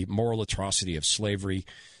of the moral atrocity of slavery.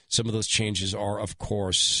 Some of those changes are, of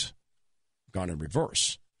course, gone in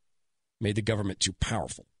reverse, made the government too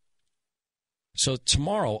powerful. So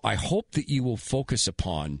tomorrow, I hope that you will focus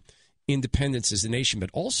upon independence as a nation, but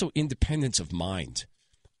also independence of mind.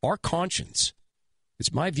 Our conscience,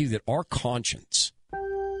 it's my view that our conscience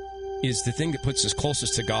is the thing that puts us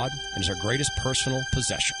closest to God and is our greatest personal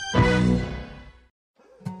possession.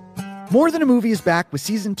 More Than a Movie is back with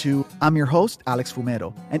Season 2. I'm your host, Alex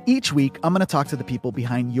Fumero, and each week I'm going to talk to the people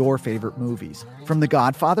behind your favorite movies. From The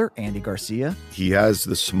Godfather, Andy Garcia. He has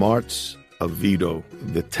the smarts of Vito,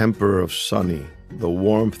 the temper of Sonny, the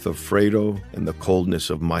warmth of Fredo, and the coldness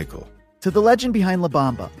of Michael. To the legend behind La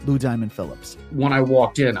Bamba, Lou Diamond Phillips. When I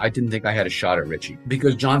walked in, I didn't think I had a shot at Richie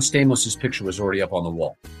because John Stamos' picture was already up on the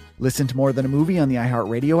wall. Listen to More Than a Movie on the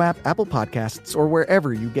iHeartRadio app, Apple Podcasts, or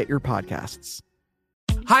wherever you get your podcasts.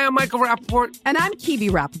 Hi, I'm Michael Rappaport. And I'm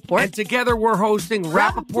Kibi Rappaport. And together we're hosting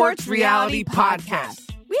Rappaport's Reality Podcast.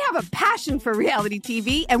 We have a passion for reality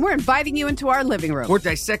TV, and we're inviting you into our living room. We're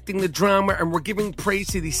dissecting the drama, and we're giving praise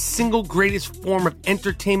to the single greatest form of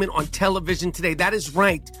entertainment on television today. That is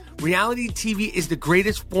right. Reality TV is the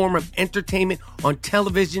greatest form of entertainment on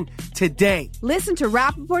television today. Listen to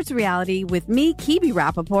Rappaport's Reality with me, Kibi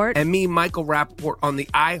Rappaport. And me, Michael Rappaport, on the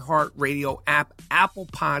iHeartRadio app, Apple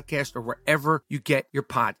Podcast, or wherever you get your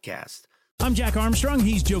podcast. I'm Jack Armstrong.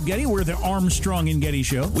 He's Joe Getty. We're the Armstrong and Getty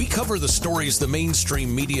Show. We cover the stories the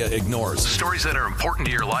mainstream media ignores. Stories that are important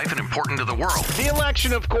to your life and important to the world. The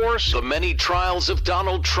election, of course. The many trials of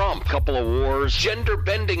Donald Trump. Couple of wars.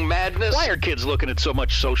 Gender-bending madness. Why are kids looking at so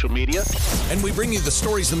much social media? And we bring you the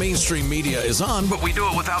stories the mainstream media is on, but we do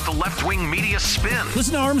it without the left-wing media spin.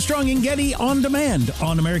 Listen to Armstrong and Getty on demand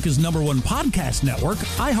on America's #1 podcast network,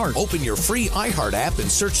 iHeart. Open your free iHeart app and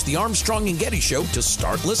search the Armstrong and Getty Show to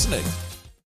start listening.